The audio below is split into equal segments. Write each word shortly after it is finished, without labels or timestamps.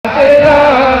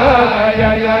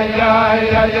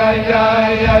Hi,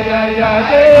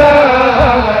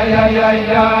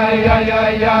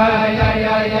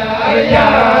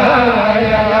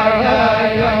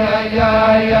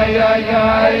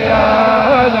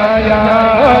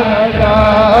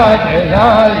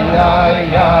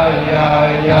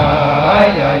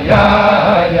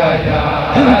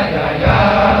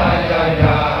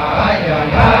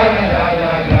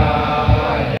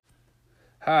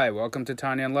 welcome to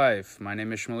Tanya N Life. My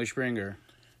name is Shmuley Springer.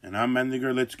 And I'm Mendel,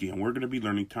 and we're going to be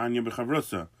learning Tanya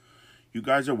B'Chavrusa. You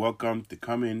guys are welcome to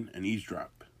come in and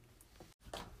eavesdrop.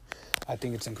 I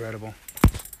think it's incredible.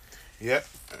 Yep,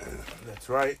 that's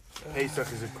right.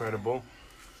 Pesach is incredible.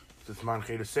 It's Man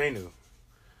Chedusenu.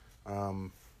 Shmuley,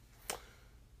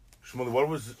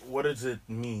 what does it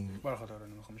mean?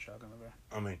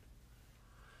 I mean,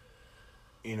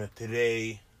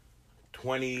 today,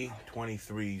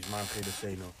 2023 is Man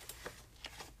Chedusenu.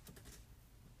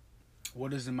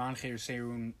 What does the Man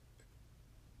Chedusenu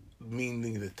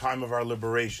meaning? The time of our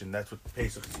liberation. That's what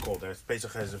Pesach is called.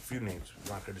 Pesach has a few names.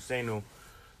 Man Chedusenu,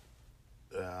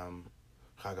 Chag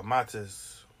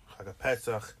HaMatzos, Chag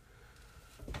HaPesach.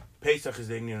 Pesach is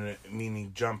the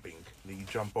meaning jumping. That you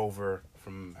jump over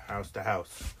from house to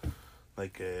house,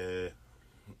 like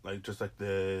just like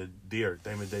the deer.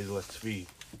 David Tzvi.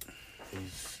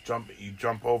 You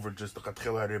jump over just the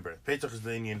Chatchila River. Pesach is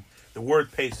the Indian. The word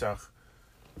Pesach.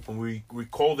 When we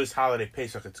call this holiday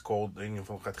Pesach, it's called the Indian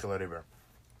from Chatchila River.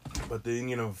 But the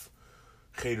Indian of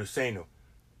Chedusenu,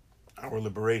 our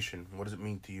liberation. What does it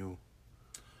mean to you?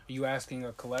 Are you asking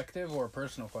a collective or a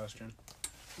personal question?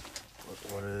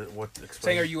 What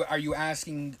saying are you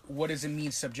asking what does it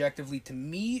mean subjectively to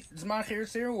me, Zman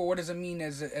Chedusenu, or what does it mean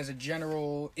as a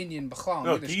general Indian B'chal?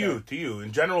 No, to you.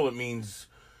 In general, it means.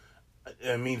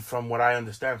 From what I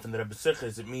understand from the Rebbe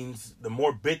Sichos, it means the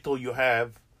more bittul you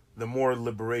have, the more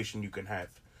liberation you can have.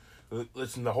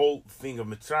 Listen, the whole thing of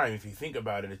Mitzrayim, if you think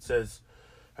about it, it says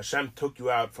Hashem took you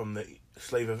out from the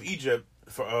slave of Egypt,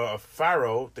 of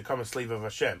Pharaoh, to become a slave of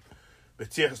Hashem. The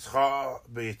point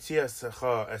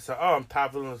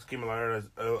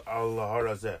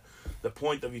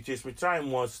of Yetzias Mitzrayim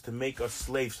was to make us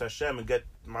slaves to Hashem and get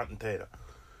Matan Torah.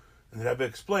 And the Rebbe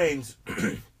explains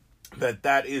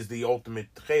that is the ultimate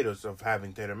chedus of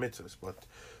having Torah mitzvahs. But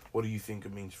what do you think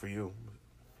it means for you?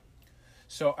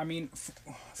 So, I mean...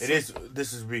 This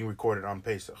is being recorded on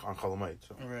Pesach, on Chol Hamoed.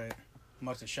 So. Right.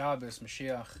 Motzei Shabbos,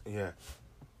 Mashiach. Yeah.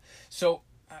 So,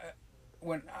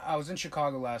 when I was in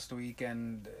Chicago last week,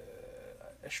 and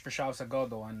for Shabbos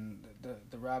HaGadol, and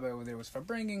the rabbi over there was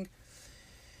bringing,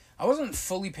 I wasn't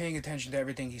fully paying attention to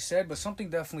everything he said, but something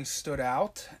definitely stood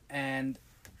out, and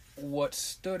what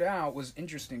stood out was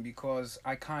interesting because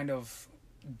I kind of,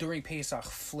 during Pesach,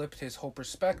 flipped his whole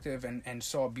perspective and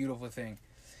saw a beautiful thing.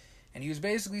 And he was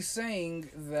basically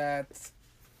saying that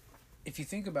if you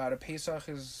think about it, Pesach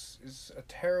is a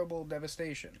terrible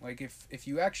devastation. Like, if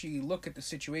you actually look at the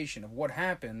situation of what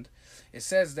happened, it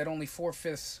says that only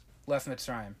 4/5 left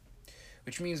Mitzrayim,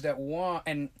 which means that one,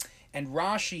 and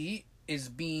Rashi is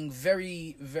being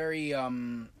very, very, A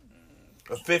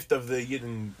fifth of the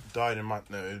Yidden died in by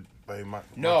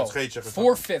No,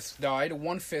 4/5 died,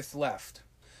 1/5 left.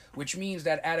 Which means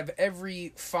that out of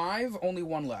every 5, only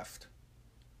 1 left.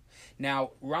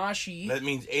 Now, Rashi... That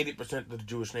means 80% of the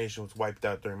Jewish nation was wiped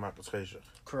out during Matan Cheshach.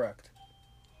 Correct.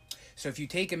 So if you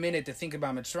take a minute to think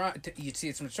about Mitzrayim, you see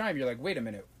it's Mitzrayim, you're like, wait a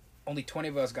minute, only 20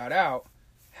 of us got out.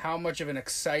 How much of an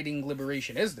exciting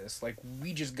liberation is this? Like,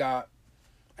 we just got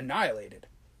annihilated.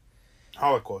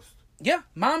 Holocaust. Yeah,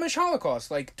 mamish Holocaust.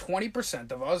 Like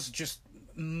 20% of us just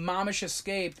mamish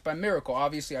escaped by miracle.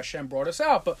 Obviously, Hashem brought us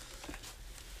out,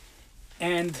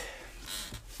 and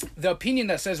the opinion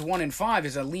that says 1 in 5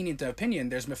 is a lenient opinion.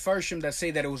 There's mefarshim that say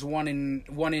that it was 1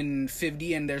 in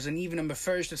 50, and there's even a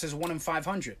mefarsh that says 1 in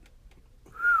 500.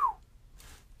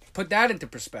 Put that into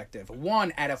perspective.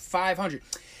 1 out of 500.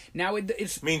 Now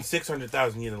it means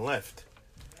 600,000 Yidden left.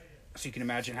 So you can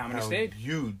imagine how many stayed.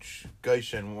 Huge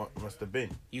Geishen must have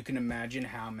been. You can imagine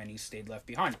how many stayed left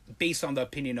behind, based on the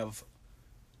opinion of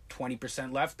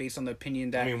 20% left. Based on the opinion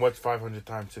that what's 500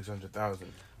 times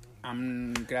 600,000?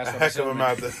 I'm gonna ask a heck of a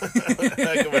math, a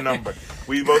heck of a number.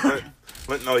 We both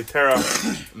went in Terra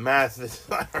math. This is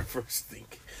not our first thing.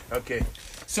 Okay.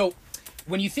 So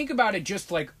when you think about it,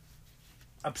 just like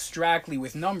abstractly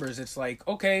with numbers, it's like,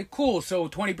 okay, cool. So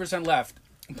 20% left.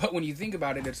 But when you think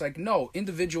about it, it's like, no,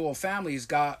 individual families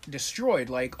got destroyed.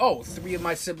 Like, 3 of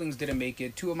my siblings didn't make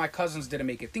it, 2 of my cousins didn't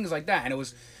make it, things like that. And it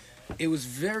was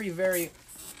very, very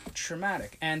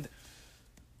traumatic. And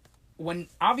when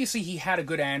obviously he had a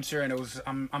good answer, and it was,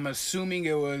 I'm assuming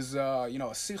it was, a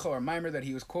sicha or mimer that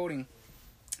he was quoting.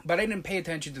 But I didn't pay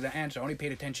attention to the answer. I only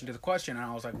paid attention to the question, and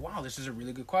I was like, wow, this is a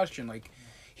really good question. Like,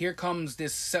 here comes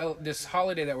this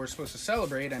holiday that we're supposed to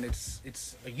celebrate, and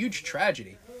it's a huge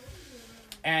tragedy.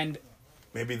 And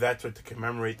maybe that's what, to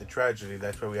commemorate the tragedy,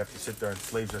 that's why we have to sit there and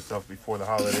slave ourselves before the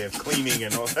holiday of cleaning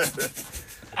and all that.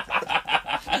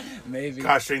 Maybe.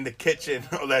 Koshing the kitchen,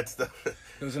 all that stuff.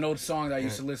 There was an old song that I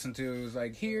used to listen to. It was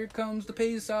like, here comes the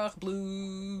Pesach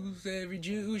blues. Every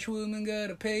Jewish woman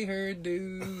gotta pay her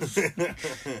dues.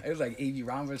 It was like A.V.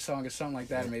 Romver's song or something like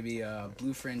that. Or maybe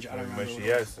Blue Fringe. I don't remember.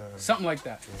 Yes, something like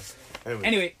that. Yeah.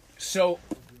 Anyway, so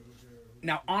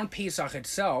now on Pesach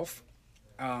itself,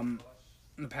 in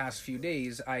the past few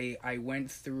days, I went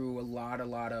through a lot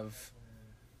of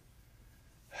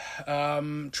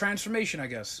transformation, I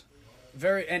guess.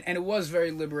 Very and it was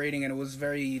very liberating, and it was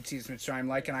very Yetzias Mitzrayim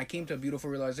like, and I came to a beautiful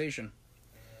realization.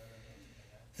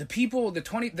 The people, the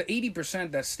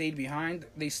 80% that stayed behind,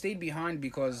 they stayed behind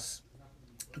because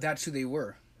that's who they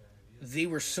were. They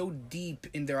were so deep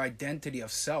in their identity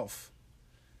of self,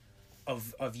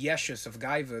 of yeshus, of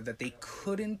gaiva, that they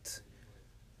couldn't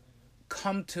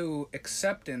come to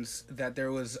acceptance that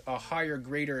there was a higher,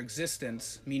 greater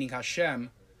existence, meaning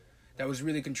Hashem, that was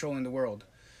really controlling the world.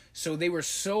 So they were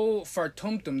so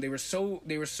fartumtum, they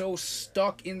were so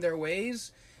stuck in their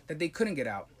ways that they couldn't get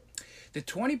out. The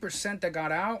 20% that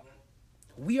got out,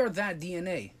 we are that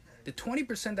DNA. The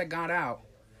 20% that got out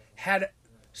had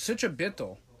such a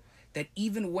bittul that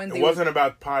even when it wasn't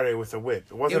about pare with a whip.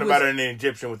 It wasn't about an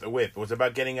Egyptian with a whip. It was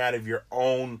about getting out of your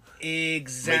own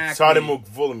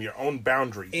your own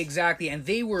boundaries. Exactly, and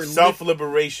they were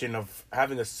self-liberation of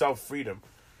having a self-freedom.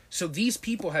 So these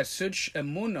people had such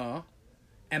emunah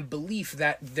and belief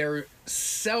that their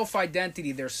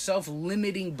self-identity, their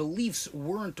self-limiting beliefs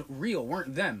weren't real,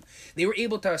 weren't them. They were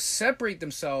able to separate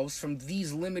themselves from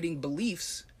these limiting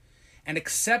beliefs and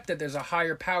accept that there's a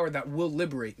higher power that will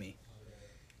liberate me.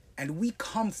 And we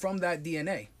come from that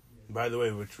DNA. By the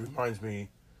way, which reminds me,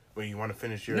 wait, you want to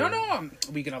finish your... No,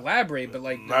 we can elaborate, but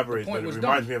like the point was done. It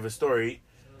reminds me of a story,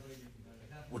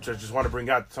 which I just want to bring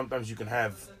out. Sometimes you can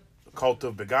have cult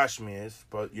of begashmias,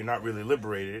 but you're not really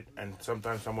liberated, and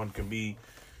sometimes someone can be,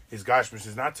 his gashmis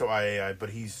is not so ayayay, but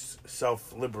he's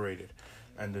self-liberated.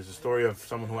 And there's a story of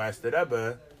someone who asked the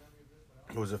Rebbe,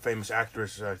 who was a famous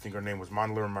actress, I think her name was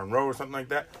Mendel or something like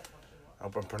that. I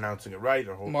hope I'm pronouncing it right.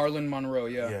 Marilyn Monroe,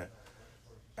 yeah. Yeah.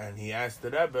 And he asked the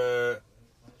Rebbe,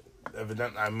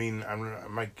 evidently, I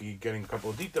might be getting a couple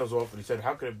of details off, but he said,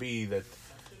 how could it be that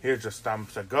here's a stam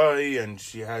guy, and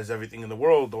she has everything in the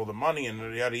world, all the money, and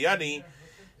yada yada.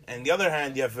 And the other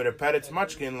hand, you have the Perek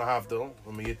Gimmel lahavdil,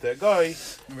 from a Yitzhak guy,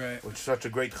 right, which is such a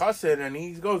great chassid, and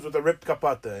he goes with a ripped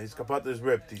kapata. His kapata is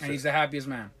ripped. He's the happiest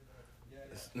man.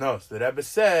 No, so the Rebbe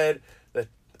said that,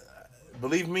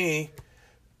 believe me,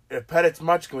 Perek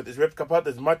Gimmel with his ripped kapata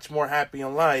is much more happy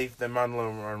in life than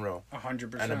Mendel Monroe.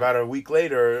 100%. And about a week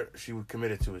later, she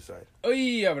committed suicide.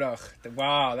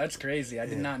 Wow, that's crazy. I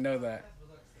did not know that.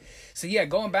 So yeah,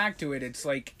 going back to it, it's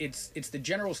like it's the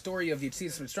general story of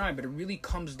Yetzias Mitzrayim, but it really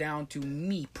comes down to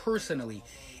me personally.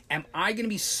 Am I going to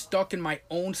be stuck in my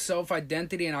own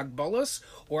self-identity and agbalas,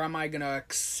 or am I going to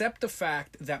accept the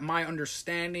fact that my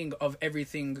understanding of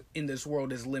everything in this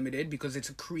world is limited because it's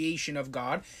a creation of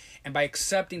God, and by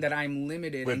accepting that I'm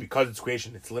limited... Wait, because it's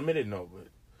creation, it's limited? No, but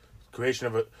creation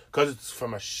of because it's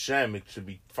from Hashem, it should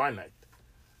be finite.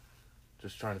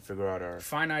 Just trying to figure out our...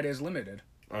 Finite is limited.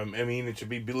 It should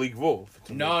be Bilig Wolf.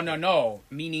 No.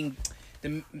 Meaning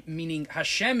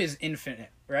Hashem is infinite,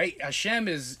 right? Hashem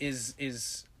is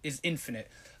infinite.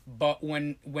 But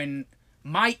when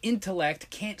my intellect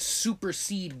can't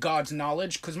supersede God's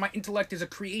knowledge, because my intellect is a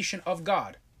creation of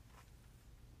God,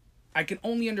 I can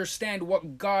only understand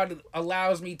what God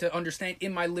allows me to understand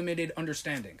in my limited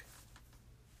understanding.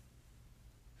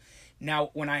 Now,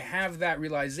 when I have that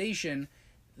realization,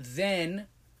 then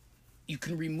you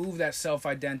can remove that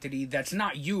self-identity that's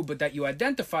not you, but that you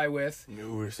identify with. We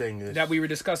were saying this. That we were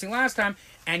discussing last time,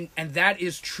 and that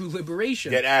is true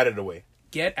liberation. Get out of the way.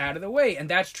 Get out of the way, and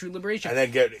that's true liberation. And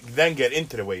then get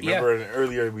into the way. Remember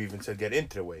earlier we even said get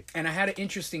into the way. And I had an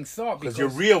interesting thought because your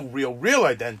real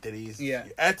identity is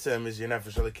etzem is your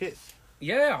nefesh elokis.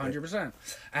 Yeah, 100%.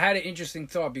 I had an interesting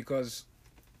thought because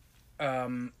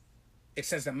it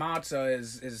says that matzah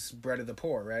is bread of the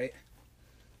poor, right?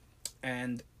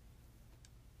 And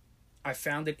I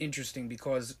found it interesting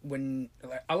because when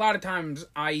a lot of times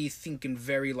I think in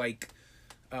very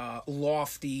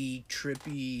lofty,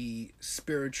 trippy,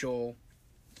 spiritual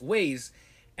ways,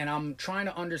 and I'm trying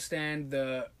to understand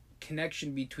the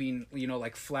connection between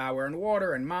like flour and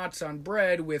water and matzah and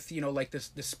bread with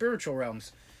the spiritual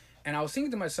realms. And I was thinking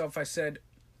to myself, I said,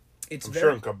 I'm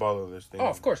sure in Kabbalah there's things. Oh,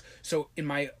 of course. So in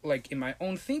my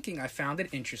own thinking, I found it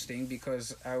interesting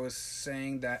because I was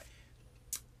saying that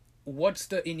what's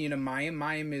the Inyan of Mayim?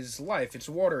 Mayim is life. It's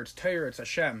water. It's Torah. It's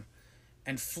Hashem.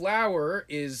 And flour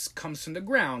comes from the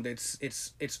ground. It's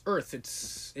earth.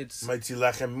 It's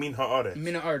min ha'aretz.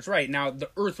 Min ha'aretz, right. Now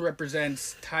the earth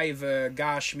represents taiva,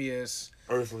 gashmias,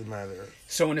 earthly matter.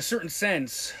 So in a certain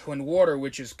sense, when water,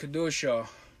 which is kedusha,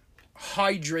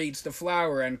 hydrates the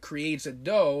flour and creates a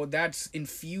dough, that's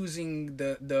infusing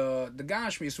the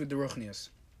gashmias with the ruchnias.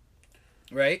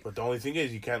 Right? But the only thing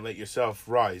is you can't let yourself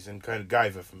rise and kind of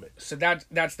gaiva from it. So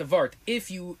that's the vart.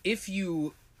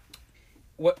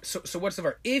 So what's the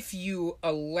vart? If you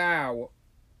allow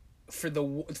for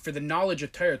the knowledge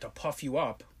of Torah to puff you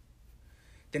up,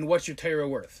 then what's your Torah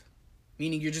worth?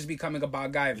 Meaning you're just becoming a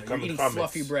bagaiva. You're eating chametz.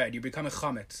 Fluffy bread. You're becoming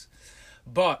chametz.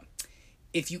 But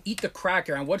if you eat the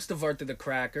cracker, and what's the vart of the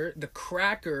cracker? The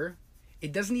cracker,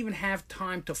 it doesn't even have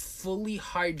time to fully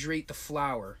hydrate the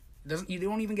flour. You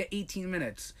don't even get 18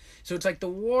 minutes. So it's like the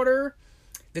water,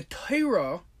 the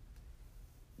Torah,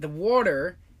 the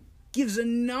water gives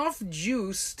enough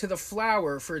juice to the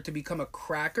flour for it to become a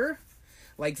cracker.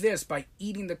 Like this, by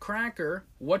eating the cracker,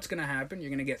 what's going to happen? You're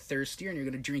going to get thirstier and you're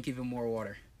going to drink even more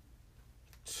water.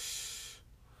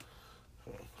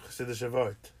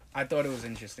 I thought it was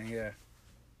interesting, yeah.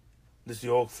 This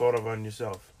you all thought of on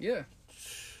yourself. Yeah.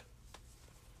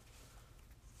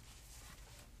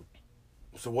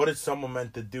 So what is someone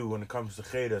meant to do when it comes to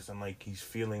Chedas and like he's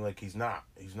feeling like he's not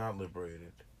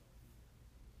liberated?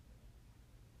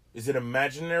 Is it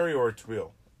imaginary or it's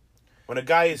real? When a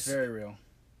guy is... It's very real.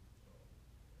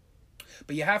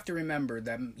 But you have to remember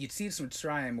that Yitzis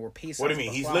Mitzrayim or Pesach... What do you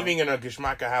mean? He's living in a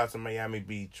Geshmaka house in Miami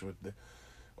Beach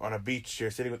on a beach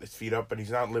chair, sitting with his feet up, and he's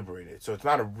not liberated. So it's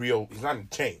not he's not in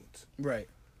chains. Right.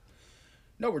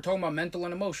 No, we're talking about mental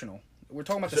and emotional. We're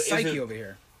talking about the psyche over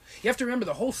here. You have to remember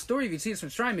the whole story of Yitzis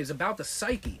Mitzrayim is about the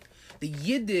psyche. The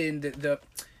Yidden,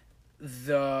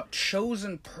 the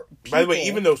chosen people... By the way,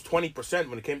 even those 20%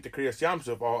 when it came to Kriyas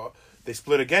Yamsuf, they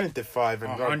split again into 5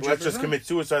 and let's just commit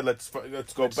suicide. Let's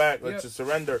go back. Let's just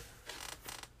surrender.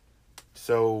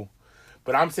 So,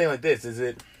 but I'm saying like this: is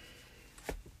it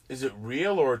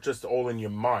real or just all in your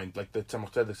mind? Like the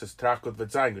Tzemach Tzedek says, "Trakot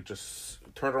v'tzaying," just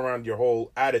turn around your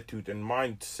whole attitude and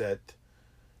mindset,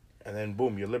 and then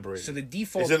boom, you're liberated. So the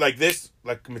default is it like this?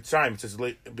 Like Mitzrayim, it says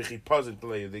they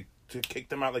to kick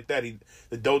them out like that.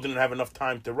 The dough didn't have enough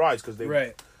time to rise because they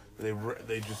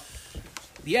just.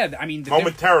 Yeah, I mean...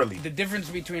 momentarily. The difference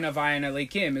between Havaya and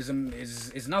Elokim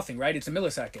is nothing, right? It's a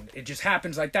millisecond. It just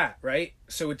happens like that, right?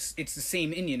 So it's the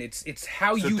same Inyan. It's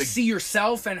how you see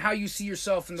yourself and how you see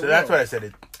yourself in the world. So that's why I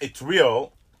said it's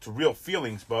real. It's real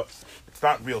feelings, but it's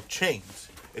not real chains.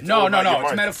 No.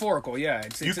 It's metaphorical, yeah.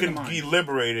 You can be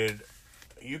liberated.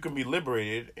 You can be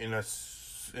liberated in a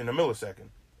millisecond.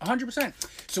 100%.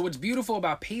 So what's beautiful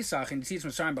about Pesach and Yitzis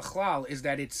Mitzrayim B'chlal is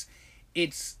that it's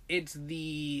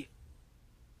the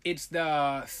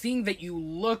thing that you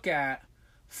look at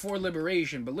for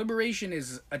liberation. But liberation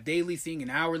is a daily thing,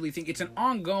 an hourly thing. It's an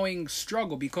ongoing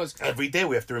struggle because... Every day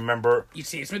we have to remember... You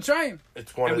say it's Mitzrayim.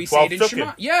 It's one and of we 12 say it in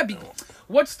Shema. Yeah,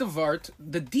 what's the Vart?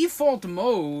 The default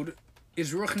mode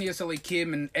is Ruchnias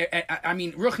Elokim, and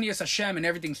Ruchnias Hashem, and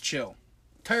everything's chill.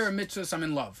 Torah mitzvahs, I'm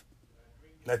in love.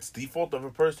 That's default of a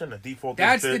person? That's the default.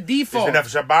 It's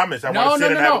the Nefesh Habahamis. I want to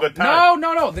sit and have a good time.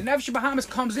 No. The Nefesh Habahamis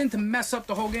comes in to mess up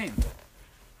the whole game.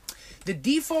 The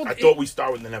default... I thought we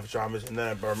start with the Nefesh Habahamis and then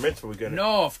at Bar Mitzvah we get it.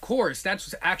 No, of course. That's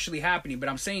what's actually happening. But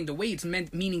I'm saying the way it's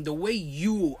meant, meaning the way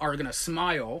you are going to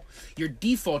smile, your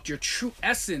default, your true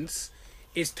essence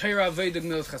is Torah Avodah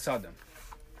Gemilut Chasadim.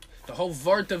 The whole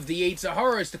vart of the Yetzer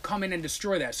Hara is to come in and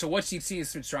destroy that. So what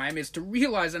Yitzis Mitzrayim is to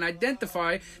realize and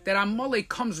identify that Amalek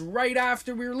comes right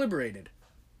after we're liberated.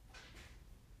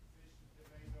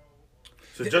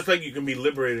 So just like you can be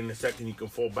liberated in a second, you can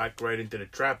fall back right into the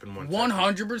trap in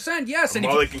 100%, yes. And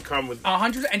Amalek can come with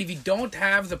 100%. And if you don't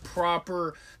have the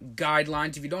proper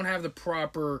guidelines, if you don't have the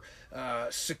proper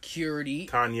security,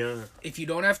 Tanya, if you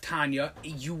don't have Tanya,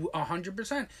 you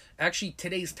 100%. Actually,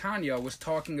 today's Tanya was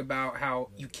talking about how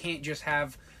you can't just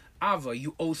have Ava.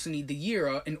 You also need the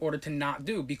Yira in order to not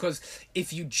do. Because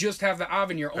if you just have the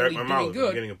Ava and you're only doing good...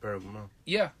 I'm getting a Perek Gimmel.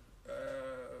 Yeah.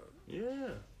 Yeah.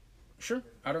 Sure.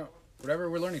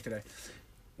 Whatever we're learning today.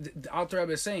 The Alter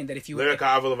Rebbe is saying that if you... There you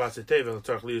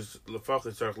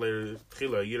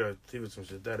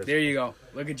go.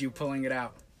 Look at you pulling it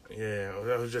out. Yeah,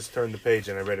 I was just turned the page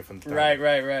and I read it from the top.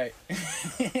 Right.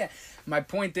 My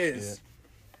point is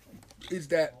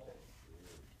that...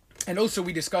 And also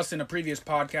we discussed in a previous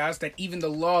podcast that even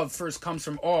the love first comes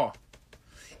from awe.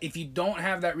 if you don't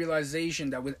have that realization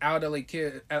that without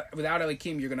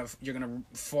Elikim, you're gonna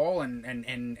fall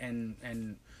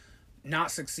and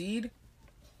not succeed.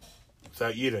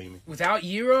 Without Yira, you mean? Without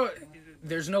Yira,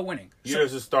 there's no winning.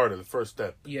 Yira's the starter, the first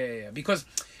step. Yeah. Because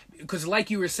like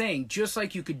you were saying, just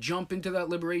like you could jump into that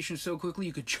liberation so quickly,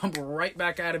 you could jump right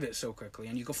back out of it so quickly,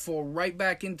 and you could fall right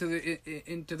back into the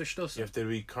shtusa. You have to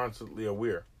be constantly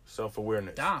aware,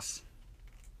 self-awareness. Das.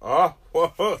 Oh,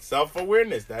 whoa,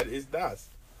 self-awareness. That is Das.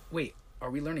 Wait, are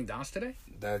we learning Das today?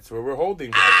 That's where we're holding.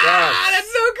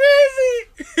 That's so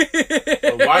crazy.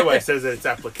 Well, YY says that it's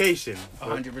application.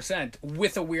 100%.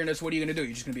 With awareness, what are you going to do?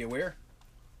 You're just going to be aware?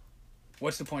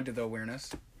 What's the point of the awareness?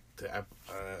 To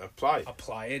apply.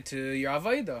 Apply it to your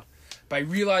Avaida. By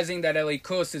realizing that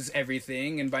Elikus is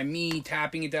everything, and by me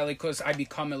tapping into Elikus, I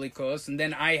become Elikus, and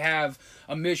then I have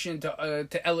a mission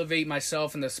to elevate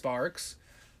myself in the sparks.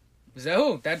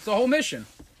 Zehu, that's the whole mission.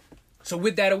 So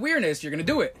with that awareness, you're going to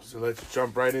do it. So let's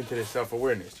jump right into the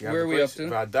self-awareness. Where are we up to?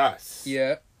 V Hadaas.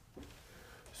 Yeah.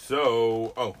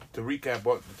 So, to recap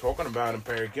what we're talking about in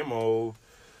Perek Gimmel,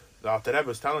 the Alter Rebbe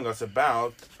is telling us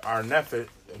about our nefesh.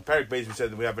 In Perek Beis, we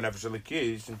said that we have a nefesh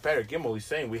elikish. In Perek Gimmel, he's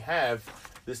saying we have,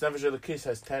 this nefesh elikish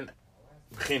has 10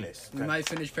 b'chines. We might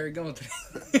finish Perek Gimmel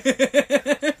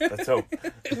today. Let's hope.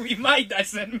 We might, I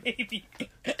said maybe.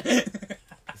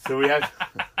 So we have...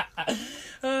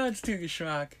 Oh, it's too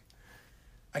geschmack.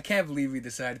 I can't believe we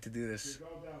decided to do this.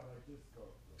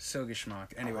 So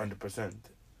geschmack. Anyway. 100%.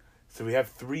 So we have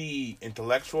 3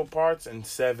 intellectual parts and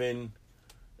 7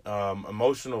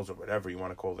 emotionals, or whatever you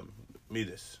want to call them.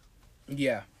 Midas.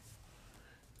 Yeah.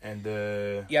 And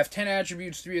you have 10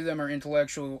 attributes, 3 of them are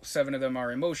intellectual, 7 of them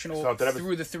are emotional. So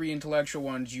through the 3 intellectual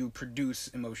ones, you produce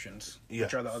emotions,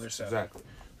 which are the other 7. Exactly.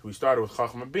 So we started with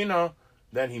Chachma Bina.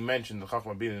 Then he mentioned the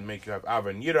Chachma Bina to make you have Ava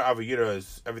and Yira. Ava Yira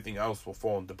is everything else will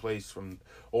fall into place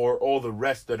or all the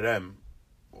rest of them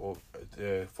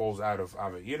falls out of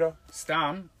Ava Yira.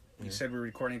 Stam, you said we're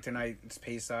recording tonight. It's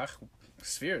Pesach.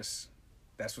 Spheres.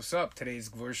 That's what's up. Today's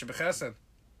Gvur Shebechesed.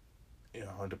 Yeah,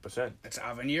 100%. It's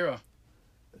Ava and Yira.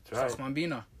 That's right. Chachma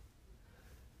Bina.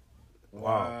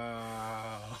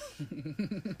 Wow.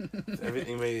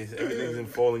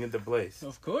 Everything's falling into place.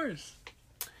 Of course.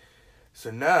 So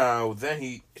now,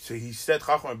 he said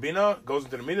Chachma Bina, goes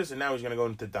into the Midas, and now he's going to go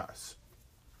into Das.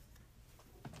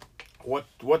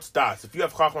 What's Das? If you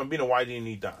have Chachma Bina, why do you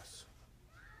need Das?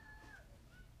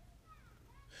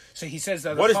 So he says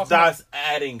that what is Das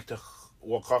adding to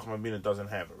what Chachma Bina doesn't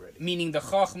have already? Meaning the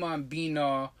Chachma and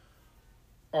Bina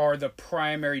are the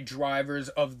primary drivers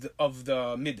of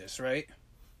the Midas, right?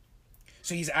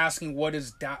 So he's asking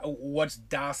what's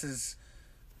Das's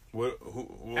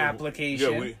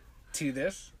application to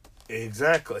this?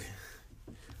 Exactly.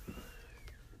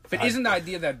 But isn't the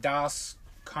idea that Das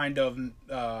kind of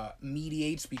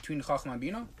mediates between Chachma and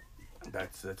Bina?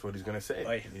 That's what he's gonna say.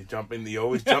 Like, you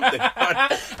always jump the gun.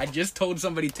 I just told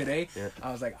somebody today. Yeah.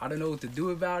 I was like, I don't know what to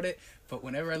do about it, but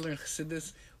whenever I learn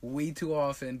Chassidus, way too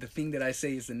often the thing that I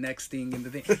say is the next thing in the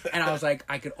thing, and I was like,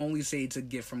 I could only say it's a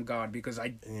gift from God because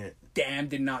I damn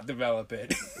did not develop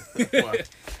it. Well,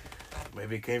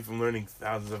 maybe it came from learning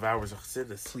thousands of hours of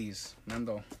Chassidus. Please,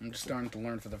 Mendel, I'm just starting to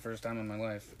learn for the first time in my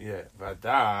life. Yeah, but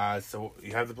Das. So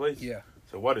you have the place. Yeah.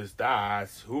 So what is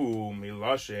Das? Who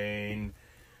Miloshin?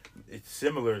 It's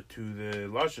similar to the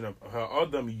lashon of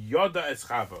Adam Yoda es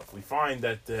Chava. We find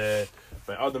that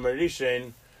by Adam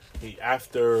Arishan, he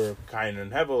after Cain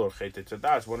and Hevel or Chet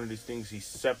Tzadas, one of these things he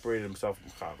separated himself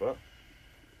from Chava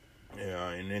in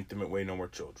an intimate way. No more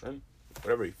children.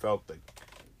 Whatever he felt like,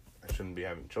 I shouldn't be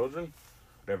having children.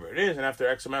 Whatever it is, and after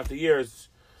X amount of years,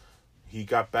 he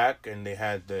got back and they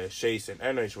had the Sheis and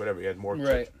Enosh, whatever. He had more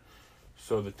children.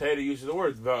 So the Torah uses the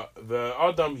word the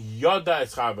Adam Yoda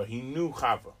es Chava. He knew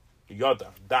Chava. Yoda,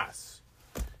 Das.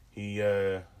 He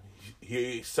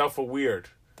self-aware,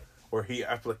 or he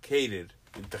applicated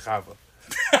into Chava.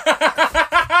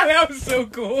 That was so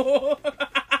cool.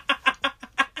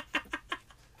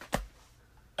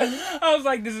 I was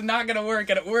like, this is not gonna work,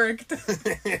 and it worked.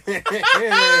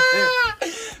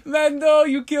 Mendel,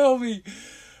 you kill me.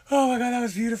 Oh my God, that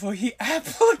was beautiful. He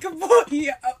applicable.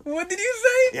 What did you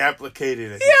say? He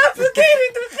applicated it. He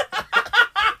applicated.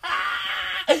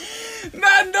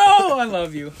 Mendel, I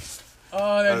love you.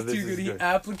 Oh, that's too good. He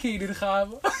applicated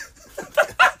Chava.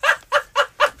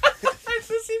 Is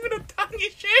this even a Tanya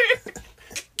shirt?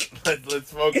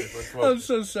 Let's focus. I'm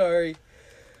so sorry.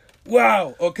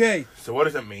 Wow. Okay. So what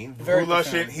does that mean? Very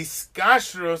profound.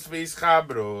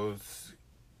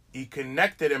 He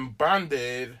connected and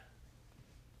bonded.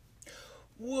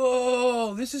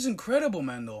 Whoa, this is incredible,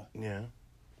 Mendel. Yeah.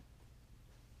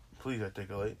 Please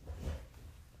articulate.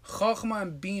 Chachma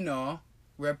and Bina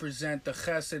represent the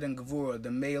Chesed and Gevura,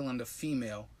 the male and the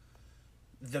female.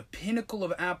 The pinnacle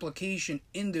of application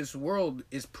in this world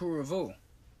is Puravu.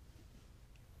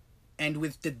 And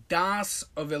with the Das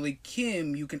of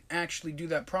Elikim, you can actually do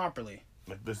that properly.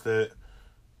 Like there's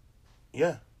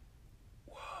yeah.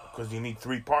 Because you need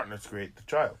 3 partners to create the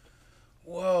child.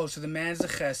 Whoa, so the man's the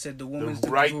Chesed, the woman's the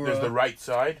Gevura. There's the right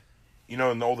side. You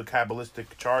know, in all the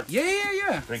Kabbalistic charts. Yeah.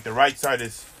 I think the right side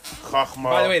is Chachma.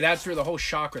 By the way, that's where the whole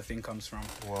chakra thing comes from.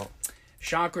 Well,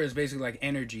 chakra is basically like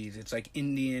energies. It's like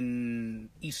Indian,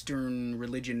 Eastern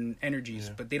religion energies,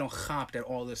 but they don't chop that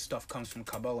all this stuff comes from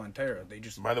Kabbalah and Torah. They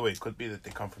just... By the way, it could be that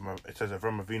they come from... It says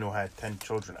Avram Avinu had 10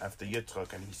 children after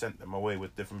Yitzchak, and he sent them away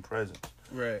with different presents.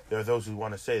 Right. There are those who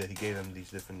want to say that he gave them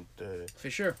these different... For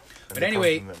sure. But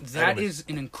anyway, that is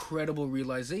an incredible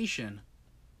realization.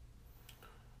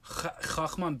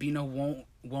 Chachma and Bina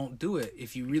won't do it.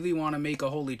 If you really want to make a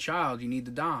holy child, you need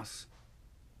the Das.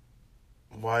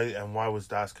 Why was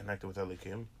Das connected with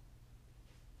Elikim?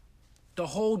 The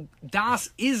whole Das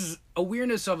is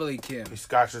awareness of Elikim.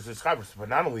 But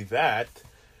not only that,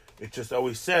 it just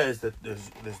always says that there's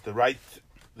the right,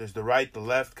 the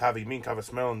left, Kav Yamin, Kav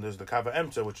Shmel, and there's the Kav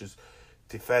Emtza, which is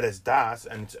Tiferes Das,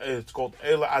 and it's called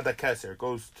Ela Ada Keser. It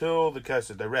goes till the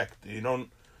Keser direct. You don't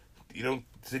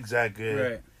zigzag.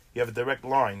 Right. You have a direct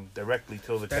line directly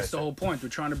till the Keser. That's the whole point. We're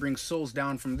trying to bring souls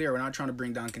down from there. We're not trying to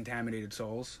bring down contaminated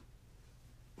souls.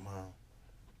 Wow.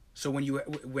 So when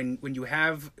you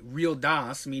have real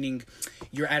Das, meaning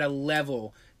you're at a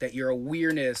level that your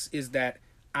awareness is that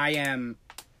I am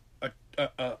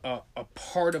a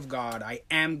part of God, I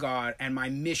am God, and my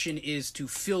mission is to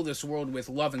fill this world with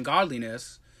love and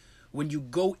godliness. When you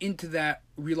go into that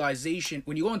realization,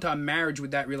 when you go into a marriage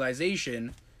with that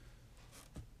realization,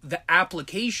 the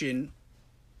application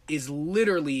is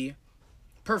literally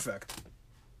perfect.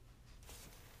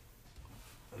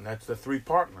 And that's the 3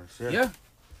 partners. Yeah.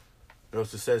 It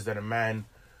also says that a man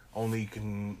only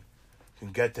can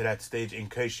get to that stage in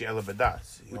Keshi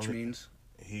Elabadas. Which means?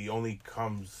 He only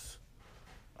comes...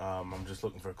 I'm just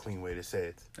looking for a clean way to say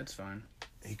it. That's fine.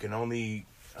 He can only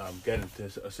get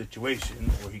into a situation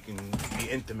where he can be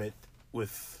intimate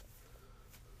with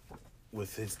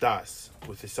his das,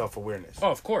 with his self-awareness.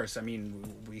 Oh, of course. I mean,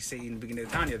 we say in the beginning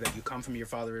of Tanya that you come from your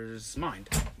father's mind.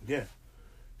 Yeah.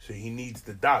 So he needs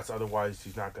the das, otherwise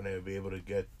he's not going to be able to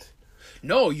get...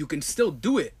 No, you can still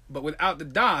do it, but without the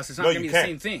das, it's not going to be the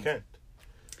same thing. You can't.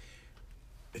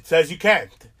 It says you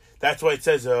can't. That's why it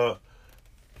says a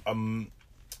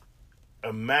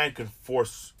man can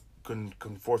force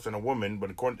on a woman, but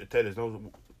according to Ted, there's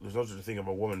no such a thing of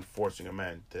a woman forcing a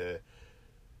man to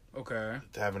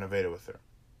have an Aveda with her.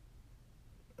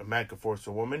 A man can force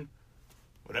a woman,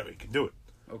 whatever, he can do it.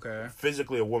 Okay.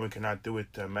 Physically, a woman cannot do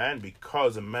it to a man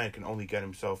because a man can only get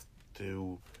himself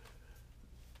to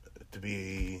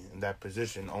be in that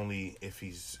position only if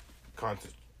he's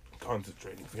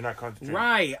concentrating. If you're not concentrating,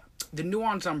 right? The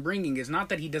nuance I'm bringing is not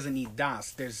that he doesn't need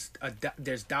das. There's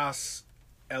das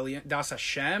Elyon, das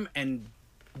Hashem, and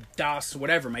das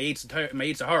whatever. My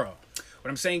Yitzhahara. What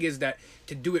I'm saying is that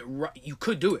to do it right, you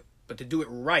could do it, but to do it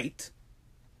right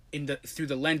through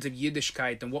the lens of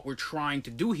Yiddishkeit and what we're trying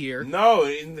to do here. No,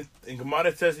 in Gemara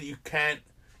it says that you can't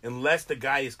unless the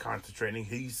guy is concentrating.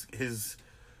 His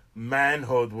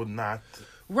manhood would not.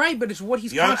 Right, but it's what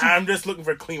he's. I'm just looking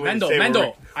for a clean way Mendel, to say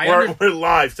Mendel. We're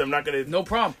live, so I'm not going to. No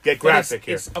problem. Get graphic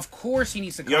here. Of course, he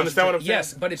needs to. You understand what I'm saying?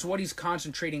 Yes, but it's what he's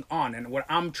concentrating on, and what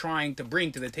I'm trying to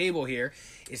bring to the table here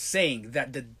is saying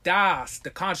that the das, the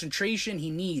concentration he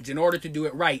needs in order to do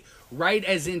it right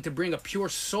as in to bring a pure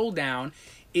soul down,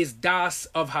 is das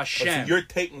of Hashem. So you're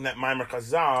taking that Maimer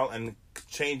Chazal and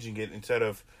changing it instead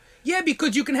of. Yeah,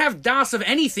 because you can have das of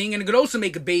anything, and it could also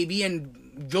make a baby,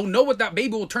 and you'll know what that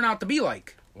baby will turn out to be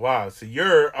like. Wow, so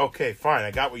you're... Okay, fine,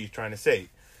 I got what you're trying to say.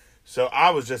 So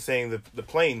I was just saying the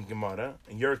plain Gemara,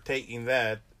 and you're taking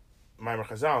that, Maimer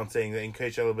Chazal, and saying that in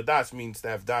Keishel B'das means to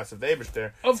have das of the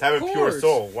Eibishter, to have a pure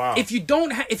soul. Wow. If you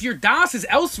don't if your das is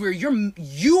elsewhere, you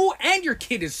and your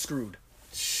kid is screwed.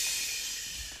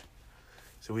 So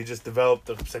we just developed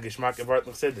the Psagishmak of Art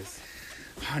Chassidus.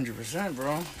 100%,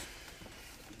 bro.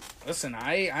 Listen,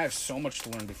 I have so much to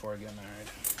learn before I get married.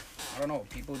 I don't know,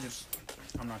 people just...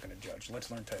 I'm not going to judge. Let's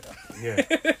learn Torah. Yeah.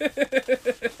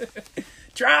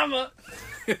 Drama.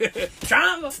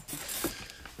 Drama.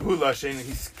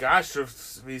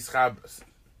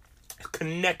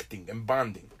 Connecting and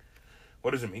bonding.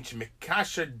 What does it mean?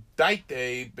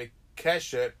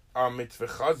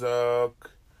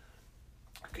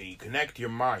 Okay, you connect your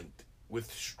mind with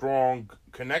strong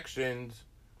connections.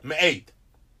 Me'ed.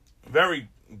 Very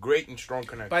great and strong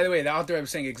connection. By the way, the author was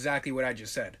saying exactly what I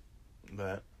just said.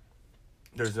 That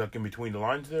there's like in between the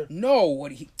lines there. No,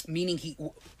 what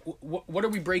are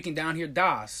we breaking down here?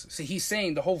 Das. So he's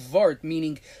saying the whole vart,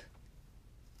 meaning,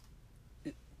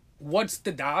 what's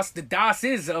the das? The das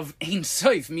is of Ein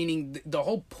Sof, meaning the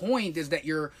whole point is that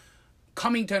you're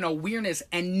coming to an awareness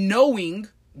and knowing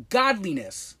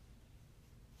godliness.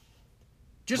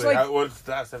 Just like, what does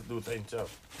das have to do with Ein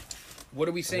Sof? What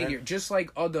are we saying here? Just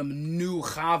like Adam knew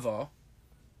Chava,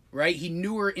 right? He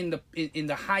knew her in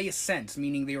the highest sense,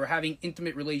 meaning they were having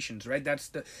intimate relations, right? That's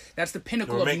the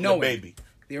pinnacle of knowing. Baby.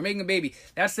 They were making a baby.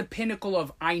 That's the pinnacle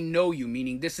of I know you,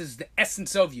 meaning this is the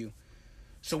essence of you.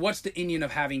 So what's the inyan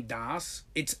of having das?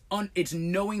 It's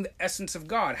knowing the essence of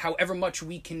God, however much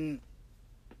we can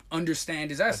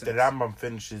understand his essence. But the Rambam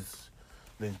finishes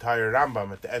the entire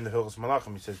Rambam at the end of Hilchos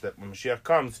Menachem. He says that when Mashiach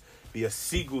comes, be a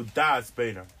sigu das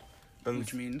beina.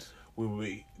 Which means?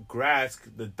 We grasp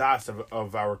the das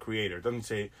of our Creator. It doesn't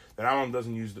say that Rambam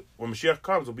doesn't use when Mashiach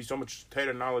comes, there'll be so much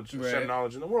Torah knowledge, Hashem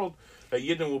knowledge in the world that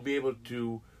Yidden will be able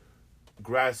to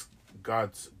grasp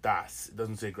God's das. It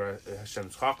doesn't say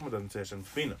Hashem's Chachma, it doesn't say Hashem's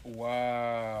Bina.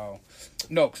 Wow.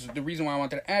 No, because the reason why I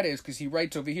wanted to add it is because he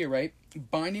writes over here, right?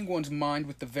 Binding one's mind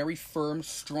with the very firm,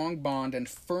 strong bond and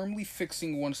firmly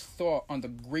fixing one's thought on the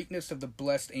greatness of the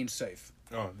blessed Ein Sof.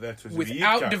 Oh, that's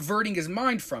without diverting his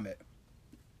mind from it.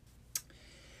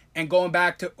 And going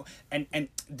back to, and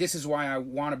this is why I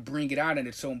want to bring it out, and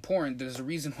it's so important. There's a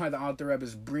reason why the Alter Rebbe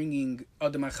is bringing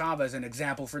Adam and Chava as an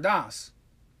example for Das.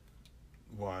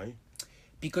 Why?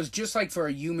 Because just like for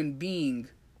a human being,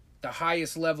 the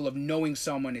highest level of knowing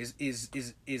someone is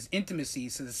intimacy.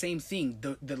 So the same thing,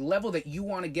 the level that you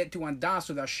want to get to on Das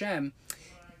with Hashem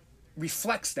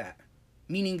reflects that.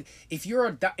 Meaning, if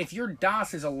your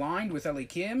das is aligned with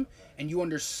Elikim and you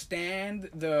understand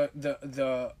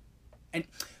the and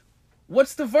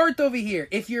what's the vart over here?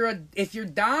 If your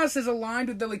das is aligned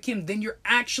with Elikim, then you're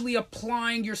actually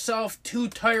applying yourself to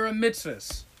Torah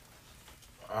mitzvahs.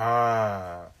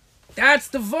 That's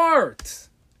the vart.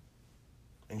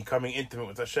 And you're coming intimate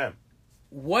with Hashem.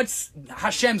 What's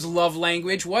Hashem's love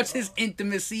language? What's his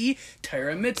intimacy?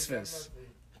 Torah mitzvahs.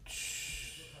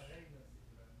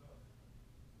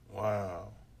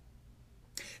 Wow.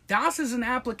 Das is an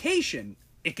application.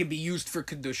 It could be used for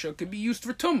Kedusha. It could be used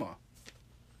for Tumah.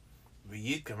 And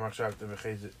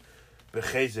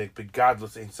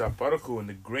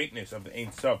the greatness of the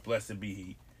Ein Sof, blessed be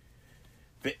He.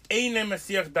 That's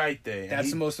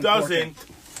the most important. Doesn't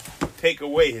take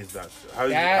away his das. How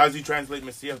does he translate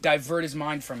Messiah? Divert his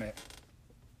mind from it.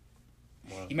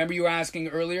 Wow. You remember you were asking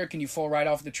earlier, can you fall right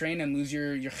off the train and lose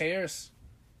your chayers?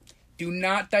 Do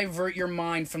not divert your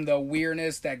mind from the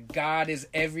awareness that God is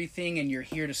everything and you're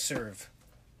here to serve.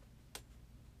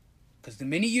 Because the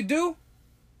minute you do,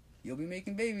 you'll be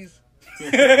making babies.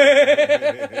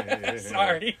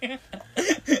 Sorry.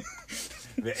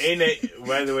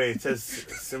 By the way, it says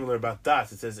similar about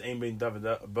Das. It says Ein bein David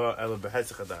ba ela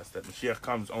behesach das, that Mashiach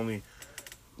comes only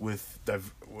with the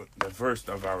verse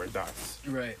of our Das.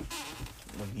 Right.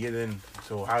 When Yidden,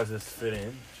 so how does this fit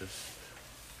in?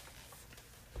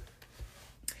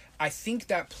 I think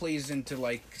that plays into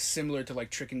similar to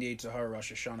tricking the Yetzer Hara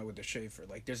Rosh Hashanah with the Shofar.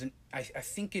 I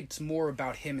think it's more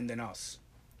about him than us.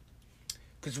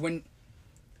 Because when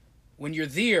you're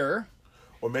there.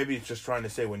 Or maybe it's just trying to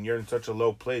say when you're in such a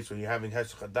low place, when you're having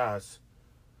Hesach Hadas,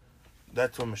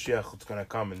 that's when Mashiach is going to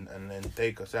come and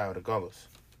take us out of Galus.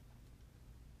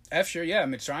 Sure, yeah.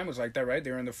 Mitzrayim was like that, right? They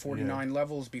were in the 49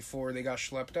 levels before they got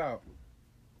schlepped out.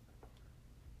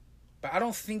 But I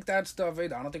don't think that's the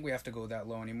Aveda. I don't think we have to go that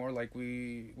low anymore.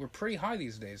 We're pretty high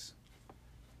these days.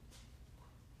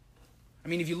 I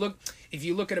mean, if you look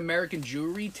at American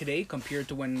Jewry today compared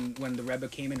to when the Rebbe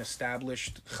came and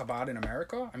established Chabad in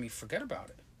America, I mean, forget about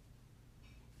it.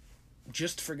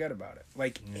 Just forget about it.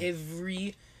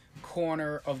 Every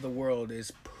corner of the world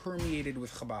is permeated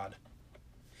with Chabad.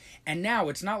 And now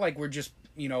it's not like we're just,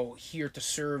 here to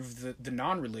serve the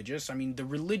non-religious. I mean, the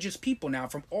religious people now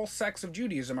from all sects of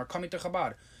Judaism are coming to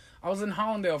Chabad. I was in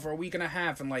Hollandale for a week and a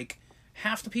half, and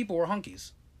half the people were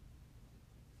hunkies.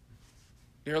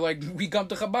 They're like, we come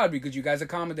to Chabad because you guys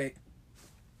accommodate.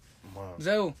 Wow.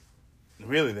 So.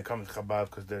 Really, they come to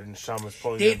Chabad because they're in Shamas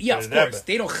pulling yeah, of course.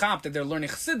 They don't chap that they're learning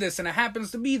Chassidus, and it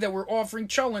happens to be that we're offering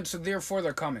cholent, so therefore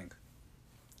they're coming.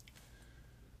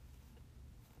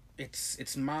 It's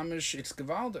mamish, it's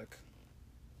gewaldig.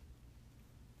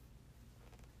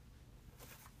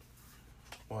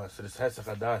 Wow, so this Hesach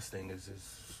Hadas thing is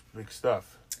big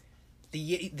stuff.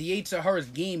 The Yetzer Hara's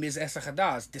game is Hesach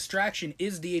Hadas. Distraction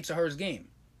is the Yetzer Hara's game.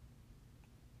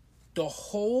 The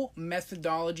whole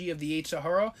methodology of the Yetzer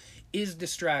Hara is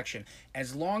distraction.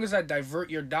 As long as I divert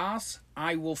your das,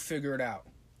 I will figure it out.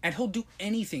 And he'll do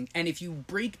anything. And if you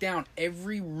break down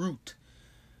every root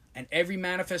and every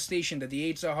manifestation that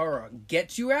the Yetzer Hara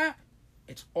gets you at,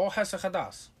 it's all V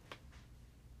Hadaas.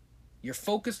 You're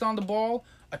focused on the ball,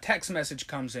 a text message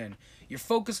comes in. You're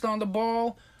focused on the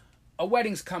ball, a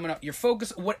wedding's coming up. You're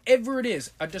focused, whatever it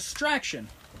is, a distraction.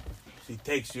 He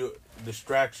takes you.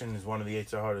 Distraction is one of the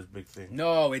Yetzer Hara's big things.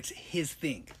 No, it's his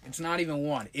thing. It's not even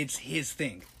one. It's his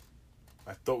thing.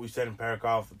 I thought we said in Perek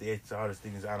Gimmel that the Yetzer Hara's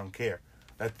thing is I don't care.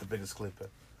 That's the biggest clipper.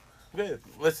 Okay,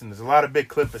 listen, there's a lot of big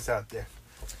clippers out there.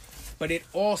 But it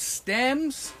all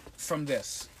stems from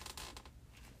this.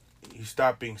 You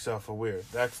stop being self-aware.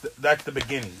 That's the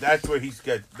beginning. That's where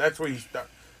That's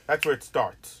where it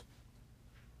starts.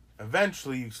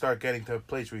 Eventually, you start getting to a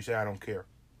place where you say, "I don't care."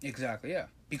 Exactly. Yeah.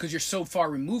 Because you're so far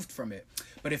removed from it.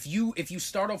 But if you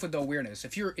start off with the awareness,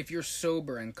 if you're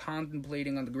sober and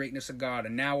contemplating on the greatness of God,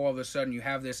 and now all of a sudden you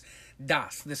have this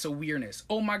das, this awareness.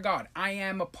 Oh my God, I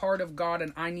am a part of God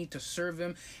and I need to serve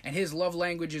Him, and His love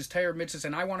language is Torah mitzvahs,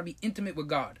 and I want to be intimate with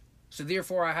God. So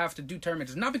therefore I have to do Torah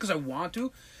mitzvahs. Not because I want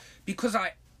to, because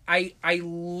I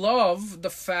love the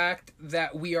fact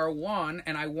that we are one,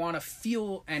 and I want to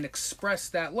feel and express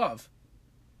that love.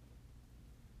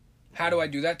 How do I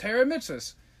do that? Torah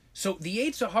mitzvahs. So the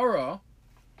Yetzer Hara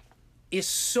is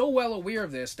so well aware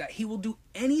of this that he will do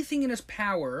anything in his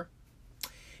power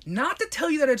not to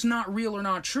tell you that it's not real or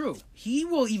not true. He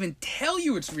will even tell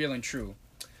you it's real and true.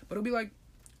 But it'll be like,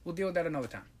 we'll deal with that another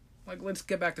time. Like, let's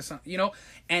get back to something,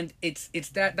 And it's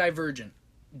that divergent.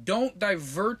 Don't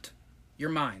divert your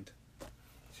mind.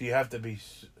 So you have to be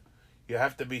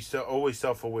always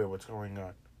self-aware what's going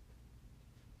on.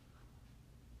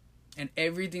 And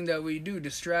everything that we do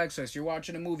distracts us. You're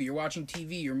watching a movie, you're watching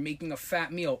TV, you're making a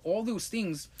fat meal. All those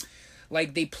things,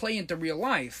 like, they play into real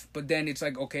life. But then it's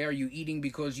like, okay, are you eating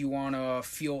because you want to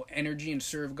feel energy and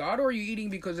serve God? Or are you eating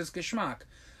because it's geschmack?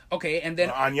 Okay, and then...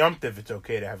 Well, on Yom Tov, it's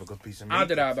okay to have a good piece of meat.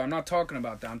 I'm not talking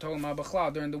about that. I'm talking about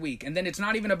B'chlal during the week. And then it's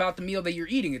not even about the meal that you're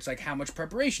eating. It's like, how much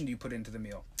preparation do you put into the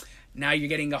meal? Now you're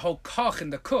getting a whole koch in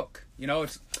the cook.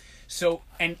 It's... So,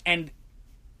 and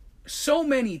so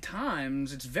many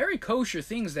times, it's very kosher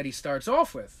things that he starts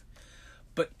off with.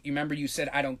 But you remember you said,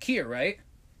 I don't care, right?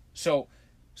 So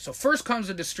first comes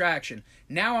the distraction.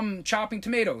 Now I'm chopping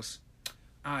tomatoes.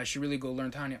 I should really go learn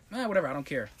Tanya. Whatever, I don't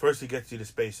care. First he gets you to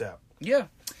space out. Yeah.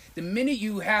 The minute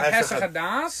you have V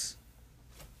Hadaas,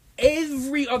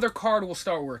 every other card will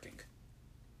start working.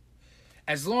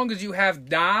 As long as you have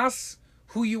das,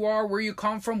 who you are, where you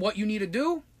come from, what you need to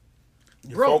do,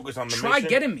 You're focused on the try mission.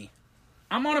 getting me.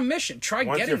 I'm on a mission. Try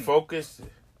Once getting me. you're focused,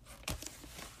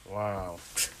 wow.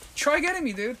 Try getting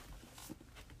me, dude.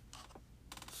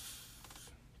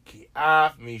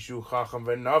 Even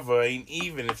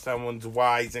if someone's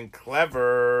wise and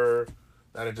clever,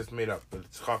 that I just made up, but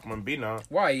it's Chachma and Bina.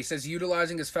 Why? He says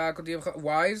utilizing his faculty of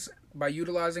wise by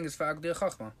utilizing his faculty of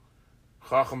Chachma.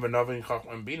 Chacham v'Nava,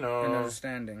 Chachma and Bina. And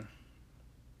understanding.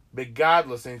 Big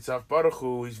Godless Ein Sof Baruch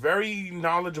Hu. He's very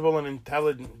knowledgeable and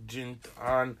intelligent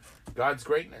on God's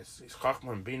greatness. He's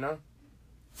Chachma and Bina,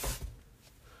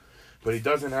 but he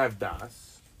doesn't have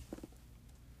das.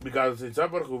 Because Ein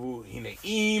Sof Baruch Hu,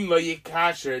 Hineim lo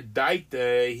yikasher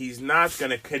daite. He's not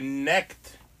going to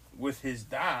connect with his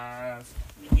das.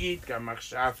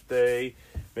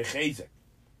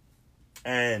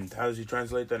 And how does he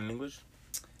translate that in English?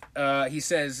 He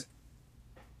says,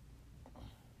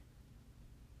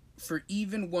 for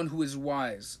even one who is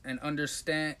wise and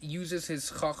uses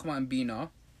his chachma and bina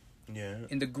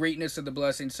in the greatness of the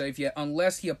blessing Seif, yet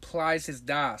unless he applies his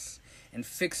das and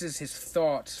fixes his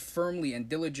thoughts firmly and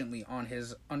diligently on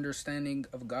his understanding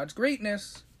of God's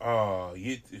greatness.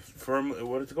 Firmly,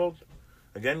 what is it called?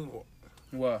 Again?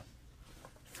 What?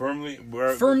 Firmly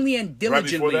and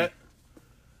diligently. Right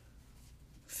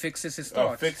fixes his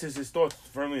thoughts. Fixes his thoughts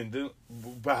firmly and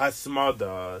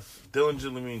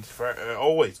diligently means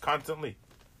always, constantly.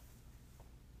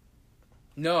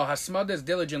 No, hasmada is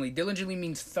diligently. Diligently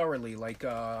means thoroughly. Like,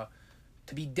 to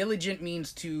be diligent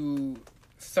means to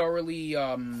thoroughly...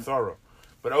 Thorough.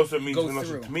 But also means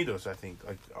tomatoes, I think.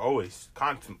 Like, always,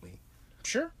 constantly.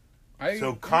 Sure.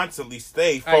 So constantly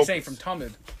stay focused. I say from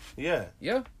Talmud. Yeah.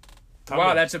 Yeah. Talmud.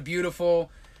 Wow, that's a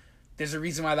beautiful... There's a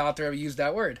reason why the author used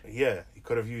that word. Yeah, he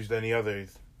could have used any other.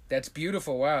 That's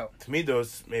beautiful, wow.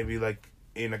 Tomatoes, maybe like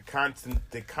in a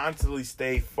they constantly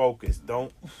stay focused.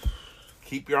 Don't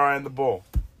keep your eye on the ball.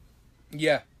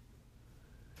 Yeah.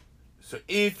 So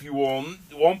if you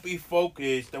won't be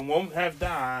focused and won't have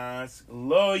das,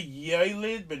 lo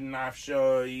yelid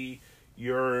benafshay,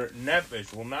 your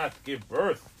nefesh will not give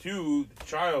birth to the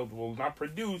child, will not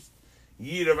produce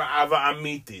yira v'ava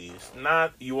amiti.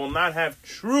 You will not have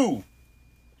true.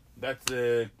 That's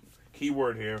the key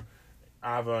word here.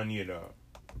 Ava and yira.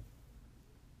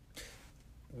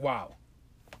 Wow.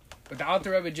 What the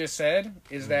Alter Rebbe just said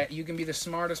is that you can be the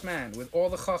smartest man with all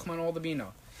the chachma and all the bina.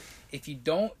 If you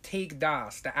don't take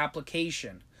das, the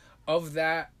application of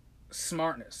that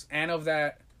smartness and of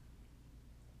that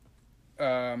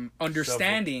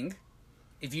understanding,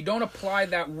 if you don't apply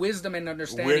that wisdom and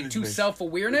understanding to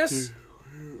self-awareness,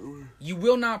 you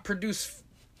will not produce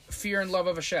fear and love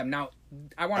of Hashem. Now,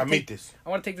 I want to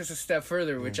take this a step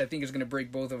further, which I think is going to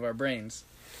break both of our brains.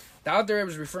 The Alter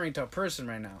Rebbe is referring to a person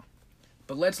right now.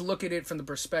 But let's look at it from the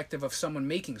perspective of someone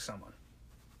making someone.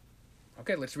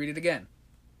 Okay, let's read it again.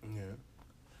 Yeah.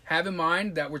 Have in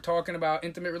mind that we're talking about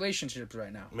intimate relationships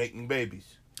right now. Making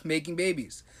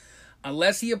babies.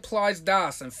 Unless he applies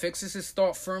das and fixes his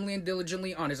thought firmly and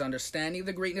diligently on his understanding of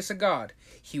the greatness of God,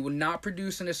 he will not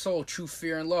produce in his soul true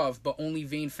fear and love, but only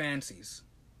vain fancies.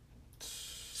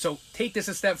 So take this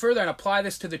a step further and apply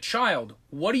this to the child.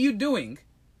 What are you doing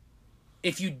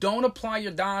if you don't apply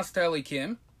your das to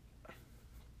Elikim?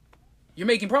 You're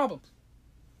making problems.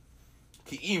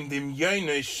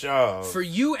 For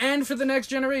you and for the next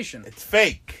generation. It's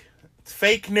fake. It's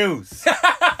fake news.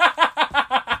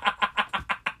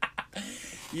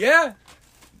 Yeah.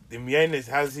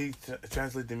 How does he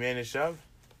translate Dimyenes Shav?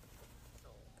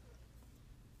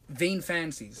 Vain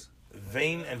fancies.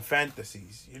 Vain and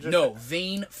fantasies. No,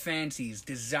 vain fancies.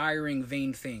 Desiring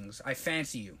vain things. I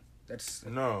fancy you. That's...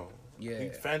 No. Yeah.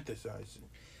 He's fantasizing.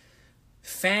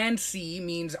 Fancy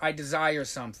means I desire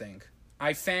something.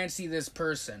 I fancy this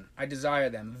person. I desire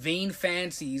them. Vain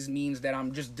fancies means that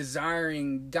I'm just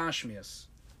desiring Gashmias.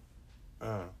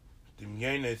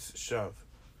 Dimyenes Shav.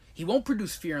 He won't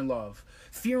produce fear and love.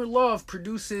 Fear and love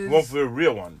produces... Well, for a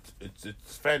real one.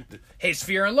 It's fantasy. His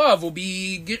fear and love will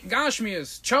be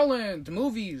Gashmias, Cholent,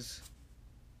 movies.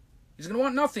 He's going to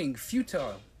want nothing.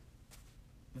 Futile.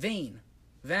 Vain.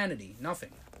 Vanity.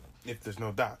 Nothing. If there's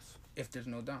no das.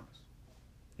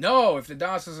 No, if the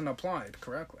das isn't applied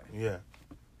correctly. Yeah.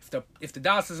 If the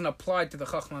das isn't applied to the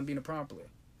Chachman Bina properly.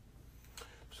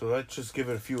 So let's just give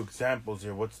it a few examples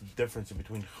here. What's the difference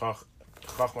between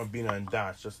Chachman Bina and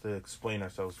das, just to explain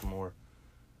ourselves more.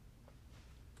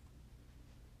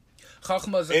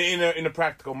 Chachma's in a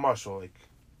practical mashal, like.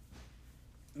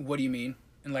 What do you mean?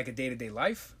 In like a day-to-day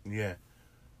life? Yeah.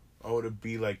 Oh, would it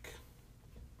be like...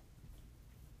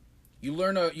 You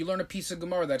learn a piece of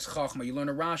Gemara that's Chachma. You learn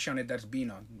a Rashi on it that's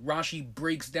Bina. Rashi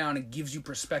breaks down and gives you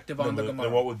perspective on the Gemara.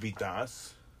 Then what would be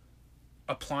das?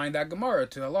 Applying that Gemara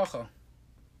to Halacha.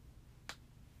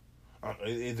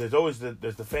 There's always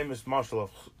the famous mashal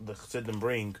of the Chassidim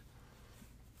bring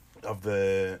of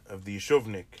the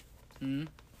Yeshuvnik. Mm-hmm.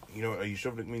 You know, a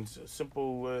Yeshuvnik means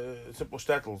simple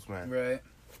shtetls, man. Right.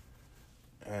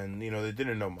 And, they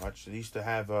didn't know much. They used to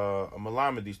have a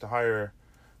Melamed. They used to hire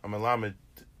a Melamed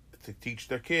to teach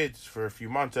their kids for a few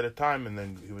months at a time, and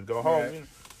then he would go home. Right.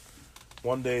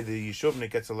 One day, the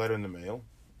Yeshuvnik gets a letter in the mail.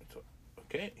 So,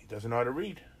 okay, he doesn't know how to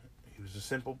read. He was a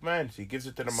simple man, so he gives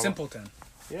it to the Simpleton.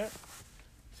 Yeah.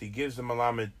 So he gives the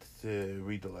Melamed to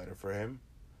read the letter for him.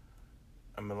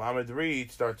 And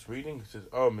Melamed starts reading. He says,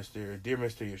 "Oh, dear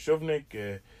Mr.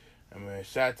 Yeshuvnik, I'm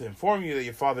sad to inform you that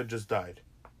your father just died."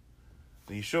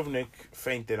 The Yeshuvnik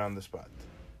fainted on the spot.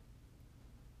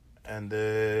 And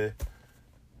the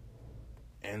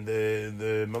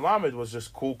Melamed was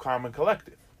just cool, calm, and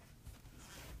collected.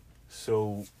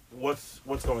 So what's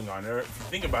going on there? If you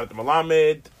think about it, the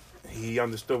Melamed, he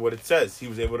understood what it says. He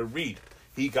was able to read.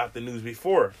 He got the news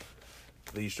before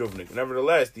the Yeshuvnik.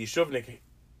 Nevertheless, the Yeshuvnik,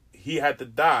 he had the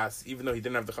das, even though he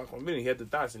didn't have the Chacham Bina, he had the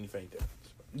das and he fainted.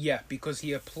 Yeah, because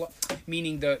he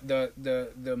meaning the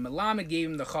Melamed gave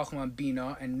him the Chachman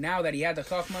Bina, and now that he had the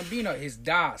Chachman Bina, his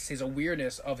das, his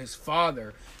awareness of his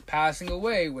father passing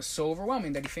away was so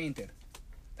overwhelming that he fainted.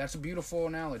 That's a beautiful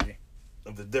analogy.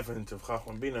 Of the difference of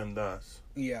Chachman Bina and das.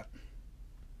 Yeah.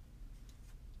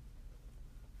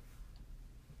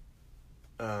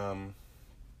 In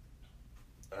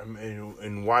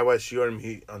YY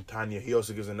Shiurim, on Tanya, he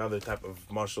also gives another type of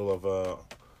mashal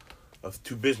of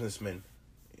two businessmen,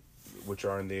 which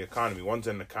are in the economy. One's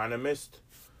an economist,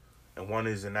 and one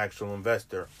is an actual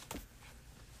investor.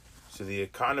 So the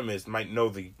economist might know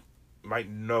the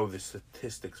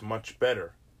statistics much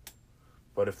better,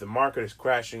 but if the market is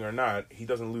crashing or not, he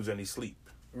doesn't lose any sleep.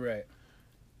 Right.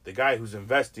 The guy who's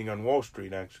investing on Wall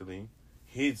Street, actually,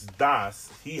 his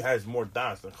das, he has more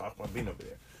das than Chachman Bina over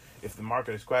there. If the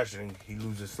market is crashing, he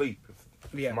loses sleep.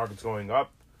 If the market's going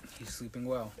up, he's sleeping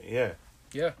well. Yeah.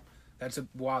 Yeah.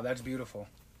 That's beautiful.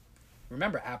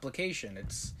 Remember, application.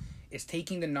 It's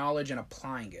taking the knowledge and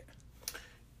applying it.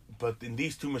 But in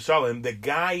these two Mashalim, the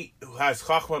guy who has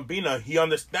Chachma and Bina, he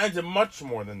understands it much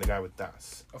more than the guy with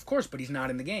Das. Of course, but he's not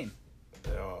in the game.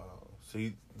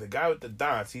 The guy with the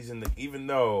Das, he's in the, even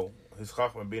though his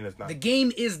Chachma and Bina is not. The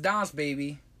game is Das,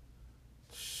 baby.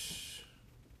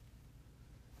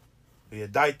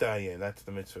 That's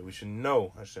the mitzvah. We should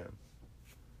know Hashem.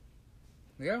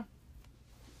 Yeah.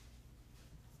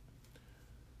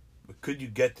 But could you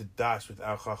get to Das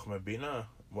without Chachma Bina?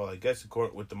 Well, I guess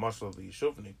according with the muscle of the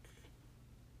Yeshuvnik.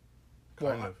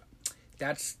 Kind of.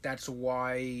 That's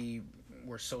why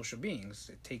we're social beings.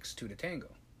 It takes two to tango.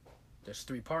 There's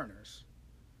three partners.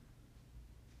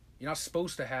 You're not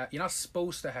supposed to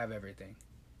have everything.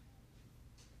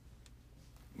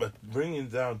 But bringing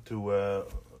it down to a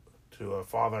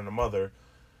father and a mother,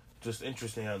 just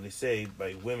interesting how they say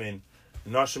by women,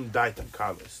 Nashim Daitan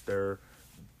Kalis.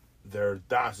 Their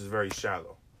das is very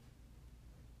shallow.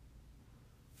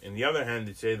 On the other hand,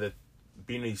 they say that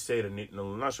Bina say to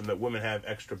Nashim that women have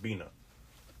extra Bina.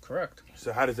 Correct.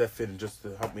 So how does that fit in? Just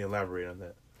to help me elaborate on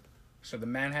that. So the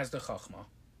man has the chachma.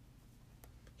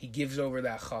 He gives over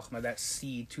that chachma, that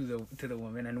seed to the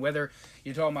woman. And whether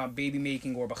you're talking about baby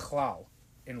making or bachlal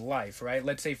in life, right?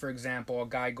 Let's say, for example, a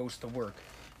guy goes to work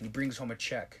and he brings home a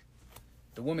check.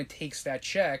 The woman takes that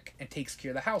check and takes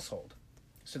care of the household.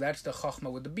 So that's the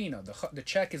chachma with the bina. The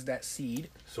check is that seed.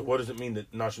 So what does it mean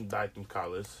that Nashim Daitan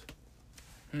Kalis?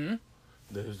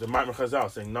 There's the Ma'amar Chazal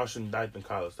saying Nashim Daitan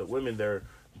Kalis. That women, their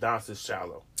das is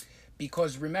shallow.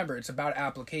 Because remember, it's about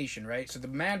application, right? So the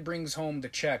man brings home the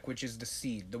check, which is the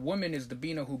seed. The woman is the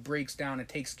bina who breaks down and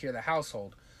takes care of the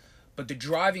household. But the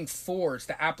driving force,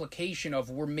 the application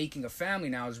of we're making a family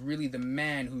now is really the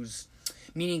man who's...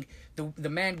 Meaning, the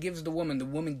man gives the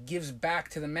woman gives back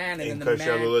to the man, and then the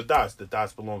man... The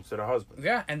das belongs to the husband.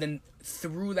 Yeah, and then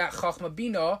through that chachma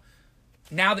bina,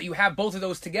 now that you have both of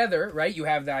those together, right? You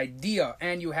have the idea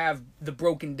and you have the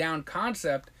broken down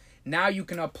concept. Now you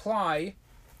can apply...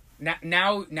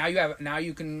 Now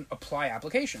you can apply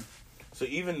application. So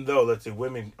even though, let's say,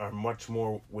 women are much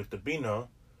more with the bina,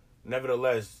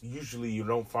 nevertheless, usually you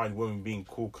don't find women being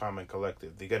cool, calm, and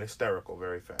collective. They get hysterical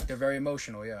very fast. They're very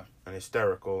emotional, yeah. And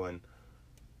hysterical, and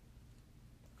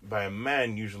by a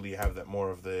man, usually you have that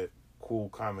more of the cool,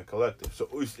 calm, and collective. So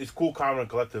is cool, calm, and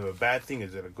collective a bad thing?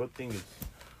 Is it a good thing?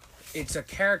 It's a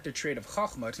character trait of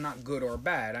chachma. It's not good or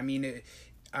bad. I mean,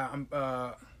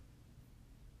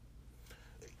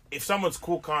 if someone's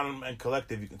cool, calm, and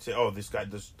collective, you can say, oh, this guy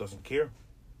just doesn't care.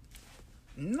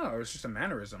 No, it's just a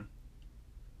mannerism.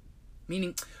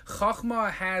 Meaning,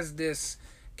 chachma has this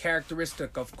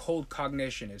characteristic of cold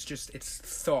cognition. It's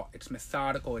thought. It's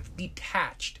methodical. It's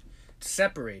detached. It's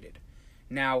separated.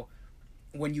 Now,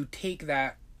 when you take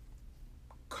that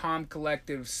calm,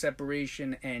 collective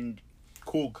separation and...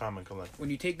 Cool, calm, and collective. When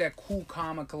you take that cool,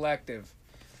 calm, and collective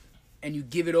and you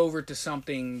give it over to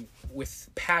something with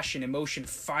passion, emotion,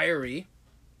 fiery,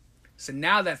 so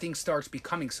now that thing starts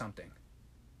becoming something.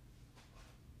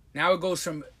 Now it goes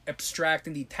from abstract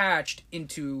and detached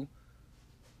into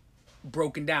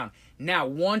broken down. Now,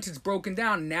 once it's broken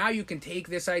down, now you can take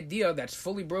this idea that's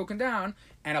fully broken down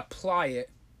and apply it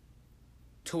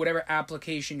to whatever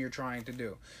application you're trying to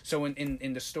do. So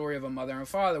in the story of a mother and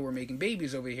father, we're making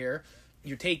babies over here.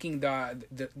 You're taking the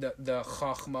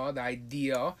chachma, the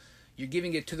idea, you're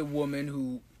giving it to the woman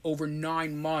who over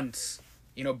 9 months,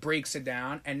 breaks it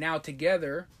down, and now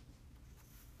together,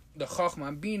 the chachma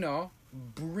and bina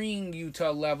bring you to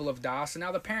a level of das, and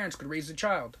now the parents could raise the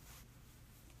child.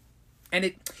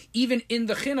 And even in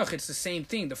the chinuch, it's the same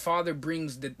thing. The father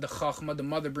brings the chachma, the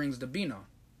mother brings the bina.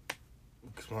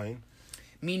 Explain.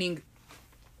 Meaning,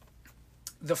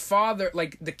 the father,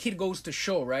 like the kid goes to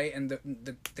shul, right? And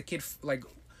the kid like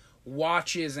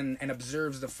watches and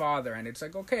observes the father, and it's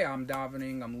like, okay, I'm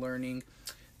davening, I'm learning.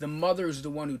 The mother's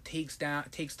the one who takes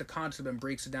the concept and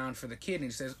breaks it down for the kid, and he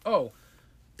says, oh,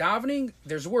 davening,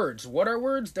 there's words. What are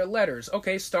words? They're letters.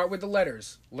 Okay, start with the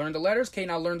letters. Learn the letters. Okay,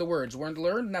 now learn the words.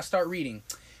 Learn, now start reading.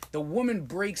 The woman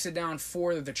breaks it down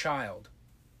for the child,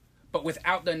 but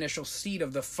without the initial seed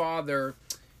of the father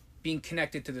being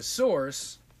connected to the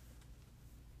source,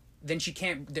 then she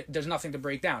can't, there's nothing to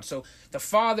break down. So the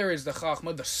father is the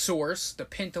chachma, the source, the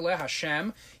pintele,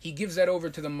 Hashem. He gives that over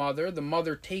to the mother. The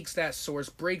mother takes that source,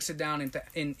 breaks it down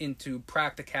into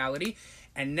practicality,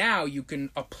 and now you can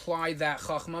apply that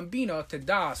chachma and bina to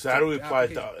das. So how do we apply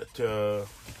it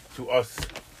to us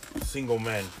single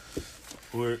men?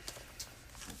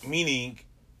 Meaning,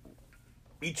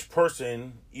 each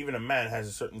person, even a man, has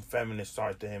a certain feminist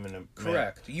side to him, and a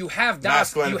correct. You have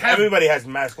das. Masculine. Everybody has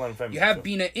masculine and feminine. You have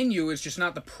Bina in you. It's just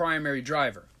not the primary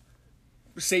driver.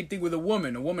 Same thing with a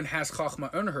woman. A woman has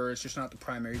Chachma in her. It's just not the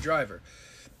primary driver.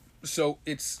 So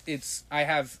it's. I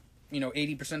have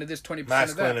 80% of this, 20% of that.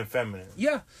 Masculine and feminine.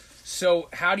 Yeah. So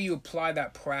how do you apply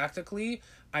that practically?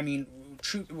 I mean,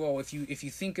 if you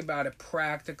think about it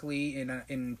practically,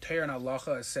 in Torah and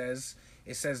Halacha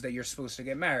it says that you're supposed to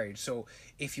get married. So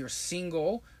if you're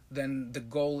single, then the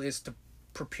goal is to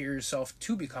prepare yourself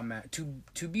to become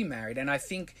to be married. And I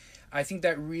think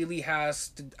that really has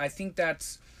to. I think the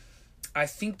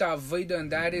avodah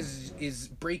and that is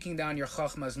breaking down your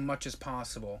chachma as much as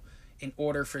possible in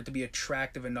order for it to be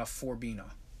attractive enough for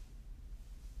bina.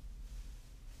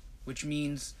 Which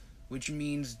means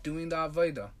doing the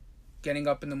avodah, getting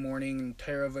up in the morning,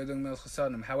 Torah avodah melech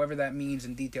hasadim, however that means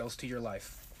in details to your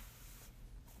life.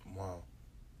 Wow.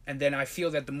 And then I feel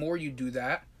that the more you do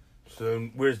that. So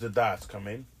where's the das come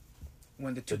in?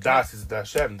 When the das is the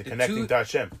Hashem, the connecting to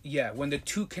Hashem. Yeah, when the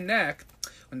two connect,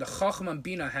 when the Chacham and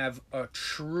Bina have a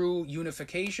true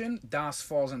unification, das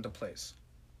falls into place.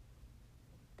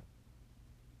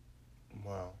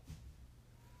 Wow.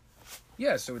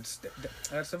 Yeah, so that's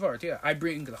the vart. Yeah, I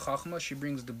bring the Chachma, she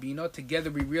brings the Bina. Together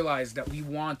we realize that we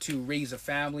want to raise a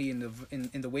family in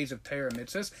the ways of Torah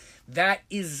mitzvahs. That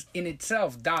is in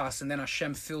itself das, and then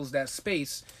Hashem fills that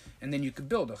space, and then you could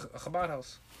build a Chabad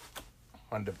house.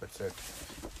 100%.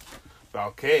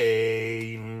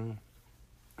 Okay.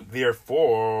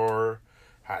 Therefore,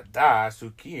 Hadaas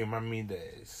Ukiyum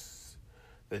Amides.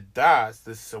 The das,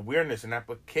 this awareness and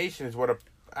application is what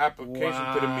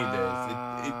application to the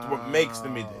midas. It what makes the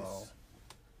midas.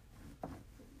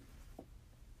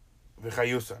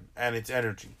 V'chayusan, and its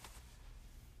energy.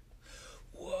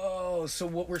 Whoa! So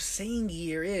what we're saying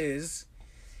here is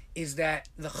that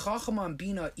the Chacham and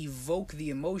Bina evoke the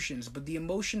emotions, but the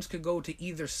emotions could go to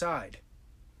either side.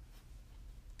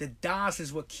 The das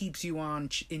is what keeps you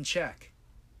in check.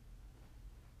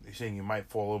 You're saying you might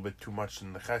fall a little bit too much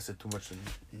in the chesed, too much in.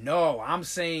 No, I'm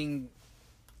talking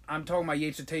about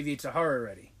Yetzer Tov, Yetzer Hara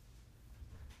already.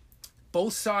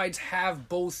 Both sides have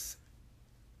both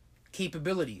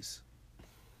capabilities.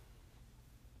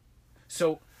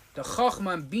 So the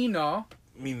Chachma and Bina,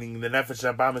 meaning the Nefesh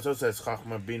Abam also says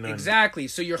Chachma Bina. Exactly.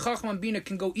 So your Chachma and Bina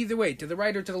can go either way, to the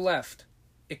right or to the left.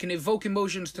 It can evoke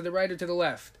emotions to the right or to the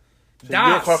left. So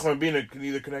your Chachma Bina can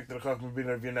either connect to the Chachma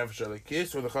Bina of your Nefesh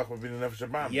Alikis or the Chachma Bina Nefesh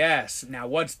Abam. Yes. Now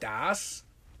what's das?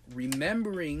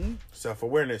 Remembering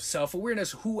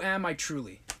self-awareness. Who am I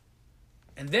truly?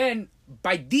 And then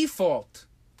by default,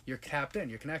 you're tapped in,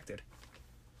 you're connected.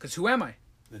 Because who am I?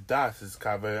 The das is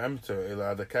kaveh emter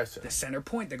ila the kesser. The center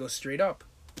point that goes straight up.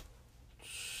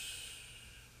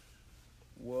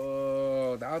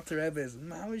 Whoa, the Alter Rebbe is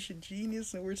mamish a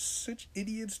genius, and we're such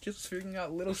idiots just figuring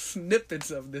out little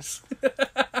snippets of this.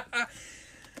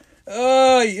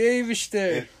 Oh,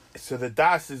 Yevishter. So the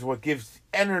das is what gives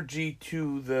energy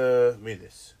to the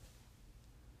midas.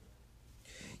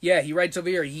 Yeah, he writes over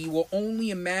here, he will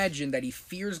only imagine that he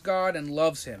fears God and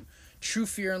loves him. True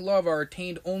fear and love are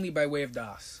attained only by way of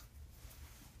das.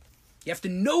 You have to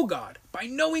know God. By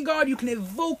knowing God, you can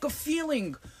evoke a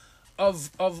feeling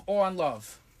of awe and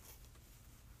love.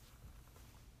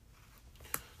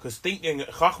 Because thinking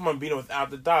Chachma and Bina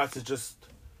without the das is just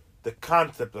the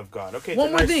concept of God. Okay. One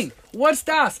more thing. What's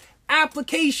das?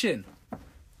 Application.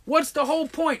 What's the whole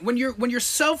point? When you're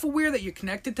self-aware that you're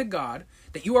connected to God,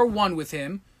 that you are one with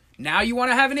Him, now you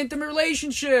want to have an intimate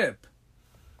relationship.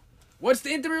 What's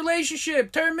the intimate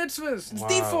relationship? Torah mitzvahs. It's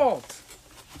default.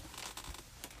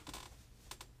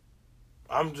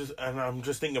 I'm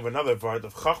just thinking of another part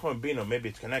of Chachma and Bina. Maybe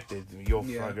it's connected. You'll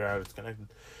figure out it's connected.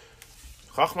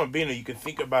 Chachma and Bina, you can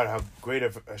think about how great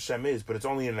of Hashem is, but it's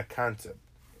only in a concept.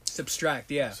 Subtract,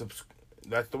 yeah.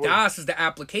 That's the word. Das is the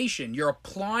application. You're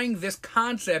applying this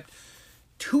concept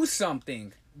to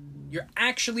something. You're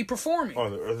actually performing.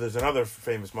 Oh, there's another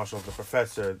famous mashal of the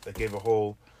professor that gave a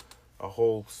whole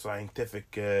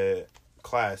scientific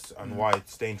class on why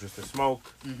it's dangerous to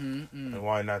smoke and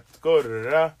why not to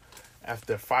go.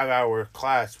 After a 5-hour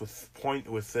class with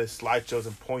slideshows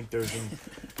and pointers and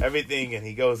everything, and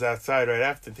he goes outside right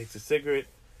after and takes a cigarette.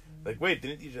 Like, wait,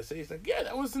 didn't you just say? He's like, yeah,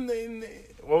 that was in the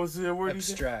what was the word?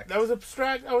 Abstract. That was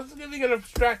abstract. I was giving an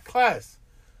abstract class.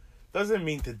 Doesn't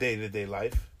mean to day-to-day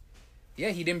life. Yeah,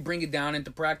 he didn't bring it down into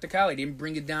practicality. He didn't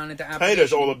bring it down into application. Torah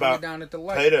is all about down into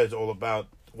life. Torah is all about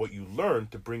what you learn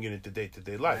to bring it into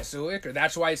day-to-day life.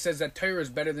 That's why it says that Torah is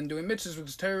better than doing mitzvahs,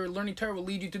 because learning Torah will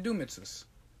lead you to do mitzvahs.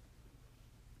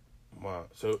 Wow.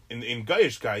 So in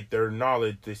Gaishkeit, their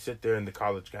knowledge, they sit there in the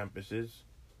college campuses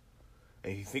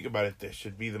And you think about it, they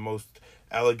should be the most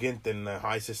elegant and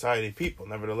high society people.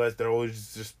 Nevertheless, they're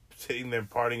always just sitting there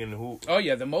partying and who. Oh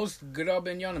yeah, the most good up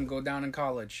in Yonim go down in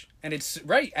college, and it's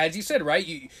right as you said, right?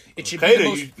 It should be the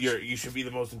most. You should be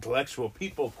the most intellectual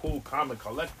people, cool, calm, and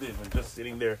collective, and just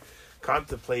sitting there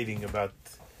contemplating about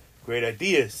great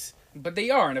ideas. But they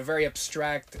are in a very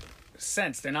abstract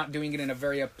sense. They're not doing it in a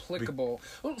very applicable.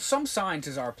 Well, some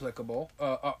sciences are applicable,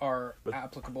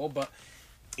 but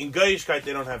in Goyishkeit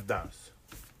they don't have das.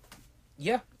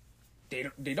 Yeah.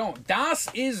 They don't. Das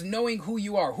is knowing who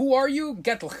you are. Who are you?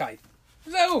 Gettelkeit.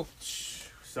 So.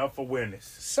 Self-awareness.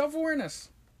 Self-awareness.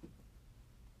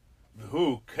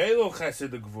 Who? Kelo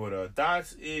chesed gvura.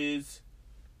 Das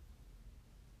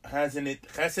has in it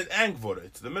chesed and gvura.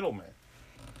 It's the middleman.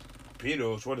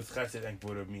 Pirush, what does chesed and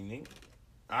gvura meaning?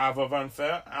 Ava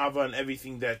vanfer. Ava and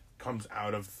everything that comes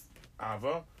out of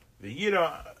Ava. The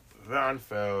Yira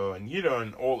vanfer and Yira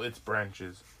and all its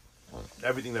branches.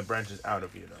 Everything that branches out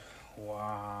of Yira.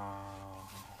 Wow.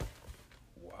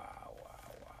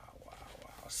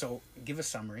 So, give a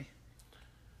summary.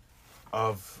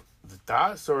 Of the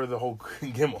Das or the whole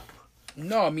Gimmel?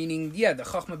 No, meaning, the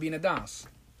Chachma Bina Das.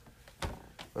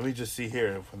 Let me just see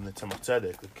here from the Tzemach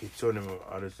Tzedek, the Kitzurim of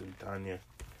others in Tanya.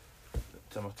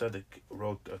 Tzemach Tzedek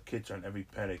wrote a Kitz on every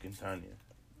Perek in Tanya.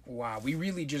 Wow, we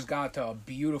really just got to a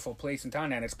beautiful place in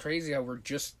Tanya, and it's crazy how we're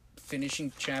just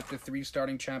finishing chapter 3,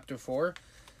 starting chapter 4,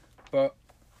 but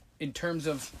in terms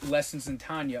of lessons in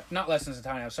Tanya, not lessons in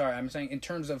Tanya, I'm sorry, I'm saying in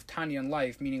terms of Tanya N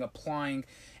Life, meaning applying,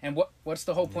 and what's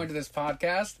the whole point of this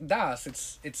podcast? Das,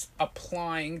 it's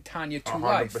applying Tanya to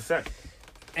 100%. Life.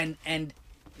 And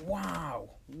wow.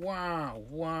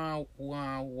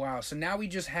 So now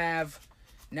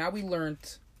we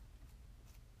learned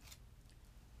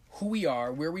who we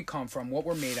are, where we come from, what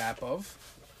we're made up of,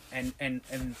 and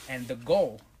the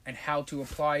goal, and how to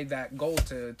apply that goal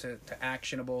to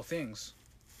actionable things.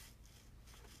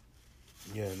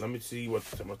 Yeah, let me see what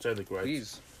Tzemach Tzedek writes.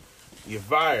 Please.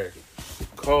 Yevar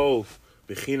kol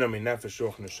bechina mi nefesh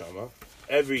ruach neshama.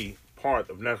 Every part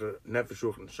of nefesh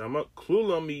ruach neshama,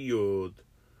 klula miyud,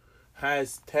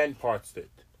 has 10 parts to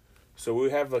it. So we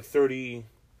have like 30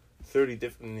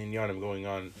 different inyanim going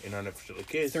on in our nefesh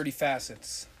lekis. 30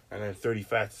 facets. And then 30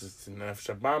 facets in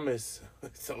nefesh habamis.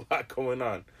 It's a lot going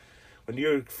on. When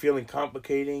you're feeling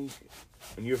complicating,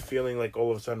 when you're feeling like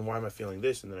all of a sudden, why am I feeling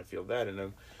this? And then I feel that, and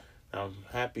then I'm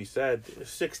happy, sad. There's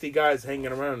 60 guys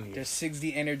hanging around here. There's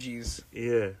 60 energies.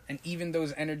 Yeah. And even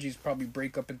those energies probably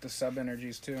break up into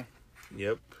sub-energies too.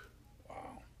 Yep.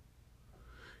 Wow.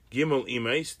 Gimel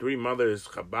Imeis, 3 mothers,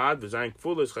 Chabad, V'zayin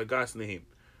Kfulas, Chagas Nehim.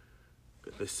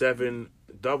 The 7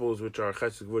 doubles, which are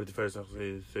Chesed Gvura Tiferes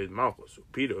Nachseid Malchus.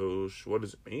 Pirush, what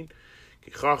does it mean?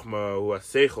 Ki Chachma hu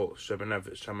ha-seichel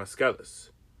shebenefesh ha-maskeles.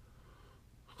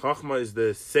 Chachma is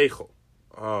the seichel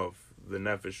of the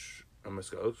nefesh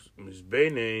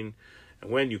and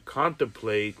when you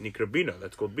contemplate nikrabino,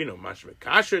 that's called bino. Mashme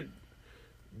kasher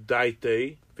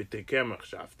daite v'tekemach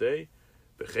shafte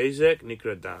v'chezek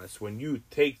nikra das. When you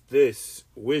take this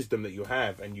wisdom that you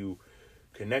have and you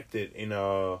connect it in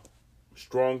a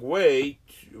strong way,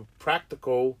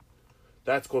 practical,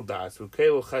 that's called das.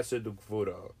 V'kelo chesed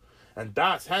ugvura. And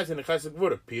das has in a chesed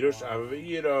gvura. Pirush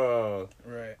avayira.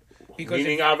 Right. Because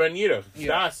meaning Avayira. Yeah.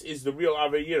 Das is the real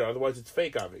Avayira, otherwise it's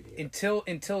fake Avayira.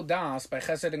 Until Das, by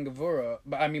Chesed and Gevura,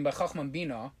 by Chachma and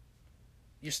Bina,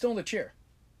 you're still in the chair.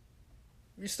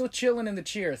 You're still chilling in the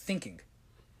chair, thinking.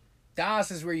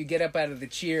 Das is where you get up out of the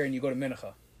chair and you go to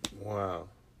Menachem. Wow.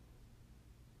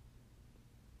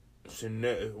 So,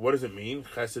 what does it mean?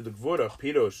 Chesed Gevura,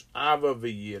 Pirush, Ava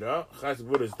Vayira. Chesed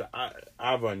Gevura is the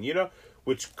Ava and Yira,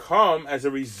 which come as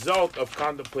a result of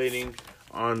contemplating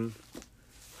on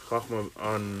Chachma,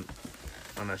 on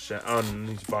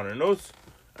Nishbar notes,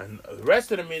 and the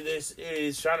rest of the Midas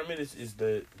is Shana Midas is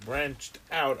the branched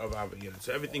out of Ava Yira.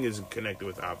 So everything is connected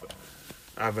with Ava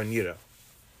and Yira.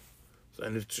 So,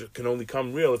 and it can only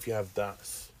come real if you have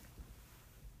Das.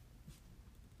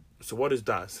 So what is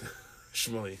Das?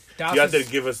 Shmuley, you have to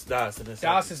give us Das.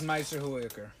 Das is Meiser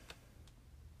Huiker.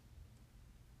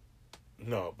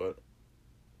 No, but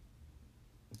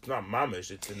it's not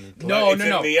mamish. It's in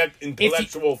the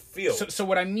intellectual field. So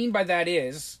what I mean by that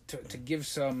is to give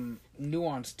some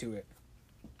nuance to it.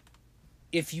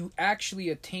 If you actually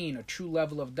attain a true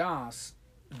level of das,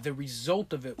 the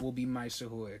result of it will be ma'aser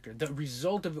hu'ikr. The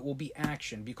result of it will be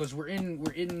action, because we're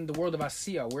in the world of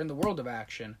asiya. We're in the world of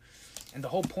action, and the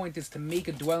whole point is to make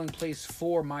a dwelling place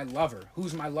for my lover.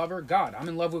 Who's my lover? God. I'm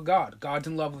in love with God. God's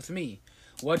in love with me.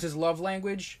 What's his love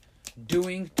language?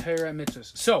 Doing Torah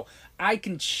mitzvahs. So I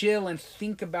can chill and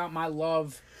think about my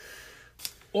love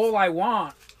all I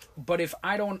want, but if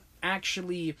I don't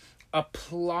actually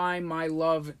apply my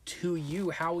love to you,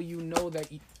 how will you know that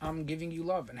I'm giving you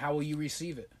love? And how will you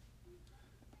receive it?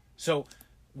 So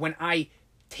when I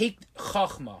take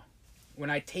chachma, when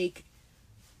I take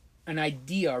an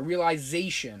idea, a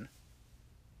realization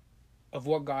of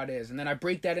what God is, and then I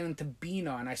break that into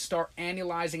Bina, and I start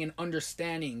analyzing and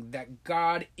understanding that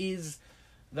God is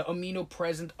the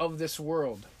omnipresent of this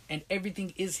world, and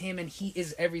everything is Him, and He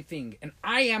is everything, and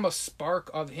I am a spark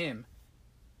of Him.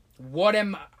 What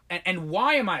am and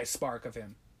why am I a spark of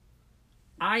Him?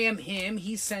 I am Him.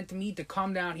 He sent me to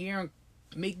come down here and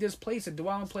make this place a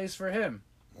dwelling place for Him.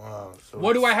 Wow. So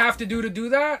what do I have to do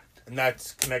that? And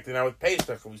that's connecting now with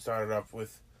Pesach we started off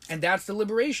with. And that's the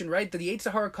liberation, right? The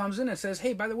Yetzer Hara comes in and says,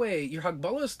 hey, by the way, your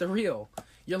Hagbalas, they're real.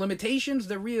 Your limitations,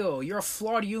 they're real. You're a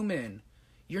flawed human.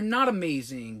 You're not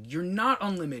amazing. You're not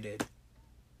unlimited.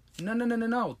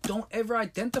 No. Don't ever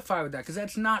identify with that, because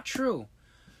that's not true.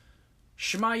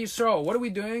 Shema Yisrael, what are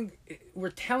we doing? We're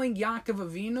telling Yaakov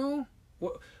Avinu.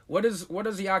 What does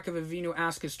Yaakov Avinu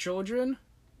ask his children?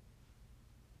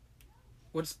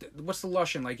 What's the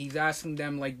lashon? Like, he's asking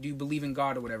them, like, do you believe in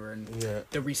God or whatever? And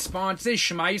the response is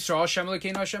Shema Yisrael, Hashem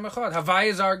Elokeinu, Hashem Echad. Havai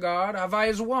is our God. Havai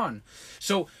is one.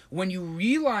 So when you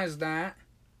realize that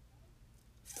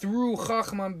through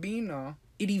Chachma Bina,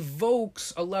 it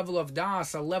evokes a level of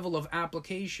das, a level of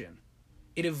application.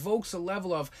 It evokes a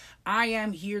level of, I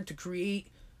am here to create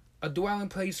a dwelling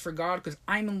place for God because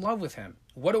I'm in love with Him.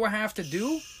 What do I have to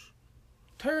do?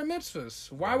 Torah mitzvahs.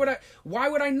 Why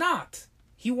would I not?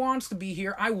 He wants to be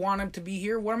here. I want Him to be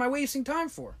here. What am I wasting time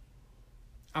for?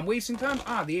 I'm wasting time?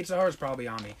 The Yetzer Hara is probably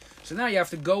on me. So now you have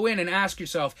to go in and ask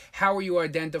yourself, how are you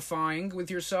identifying with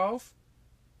yourself?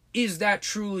 Is that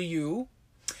truly you?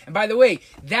 And by the way,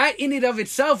 that in and of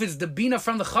itself is the Bina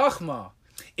from the Chachma.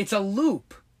 It's a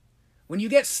loop. When you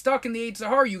get stuck in the Yetzer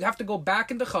Hara, you have to go back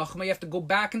into Chachma, you have to go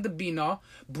back into Bina,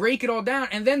 break it all down,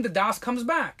 and then the Das comes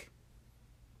back.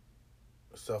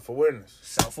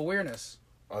 Self-awareness.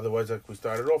 Otherwise, like we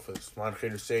started off with,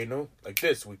 like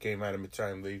this, we came out of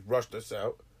Mitzrayim, they rushed us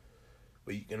out,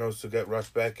 but you can also get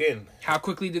rushed back in. How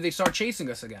quickly did they start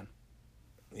chasing us again?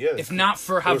 Yeah. If not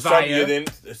for Havaya.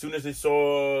 As soon as they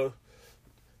saw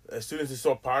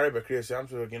Pari by Kriyas Yam,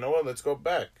 they were like, you know what, let's go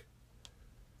back.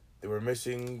 They were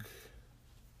missing...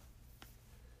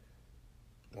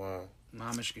 Wow.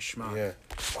 Mamish Geshmak. Yeah.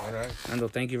 All right. Mendel,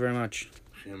 thank you very much.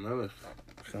 Come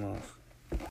on.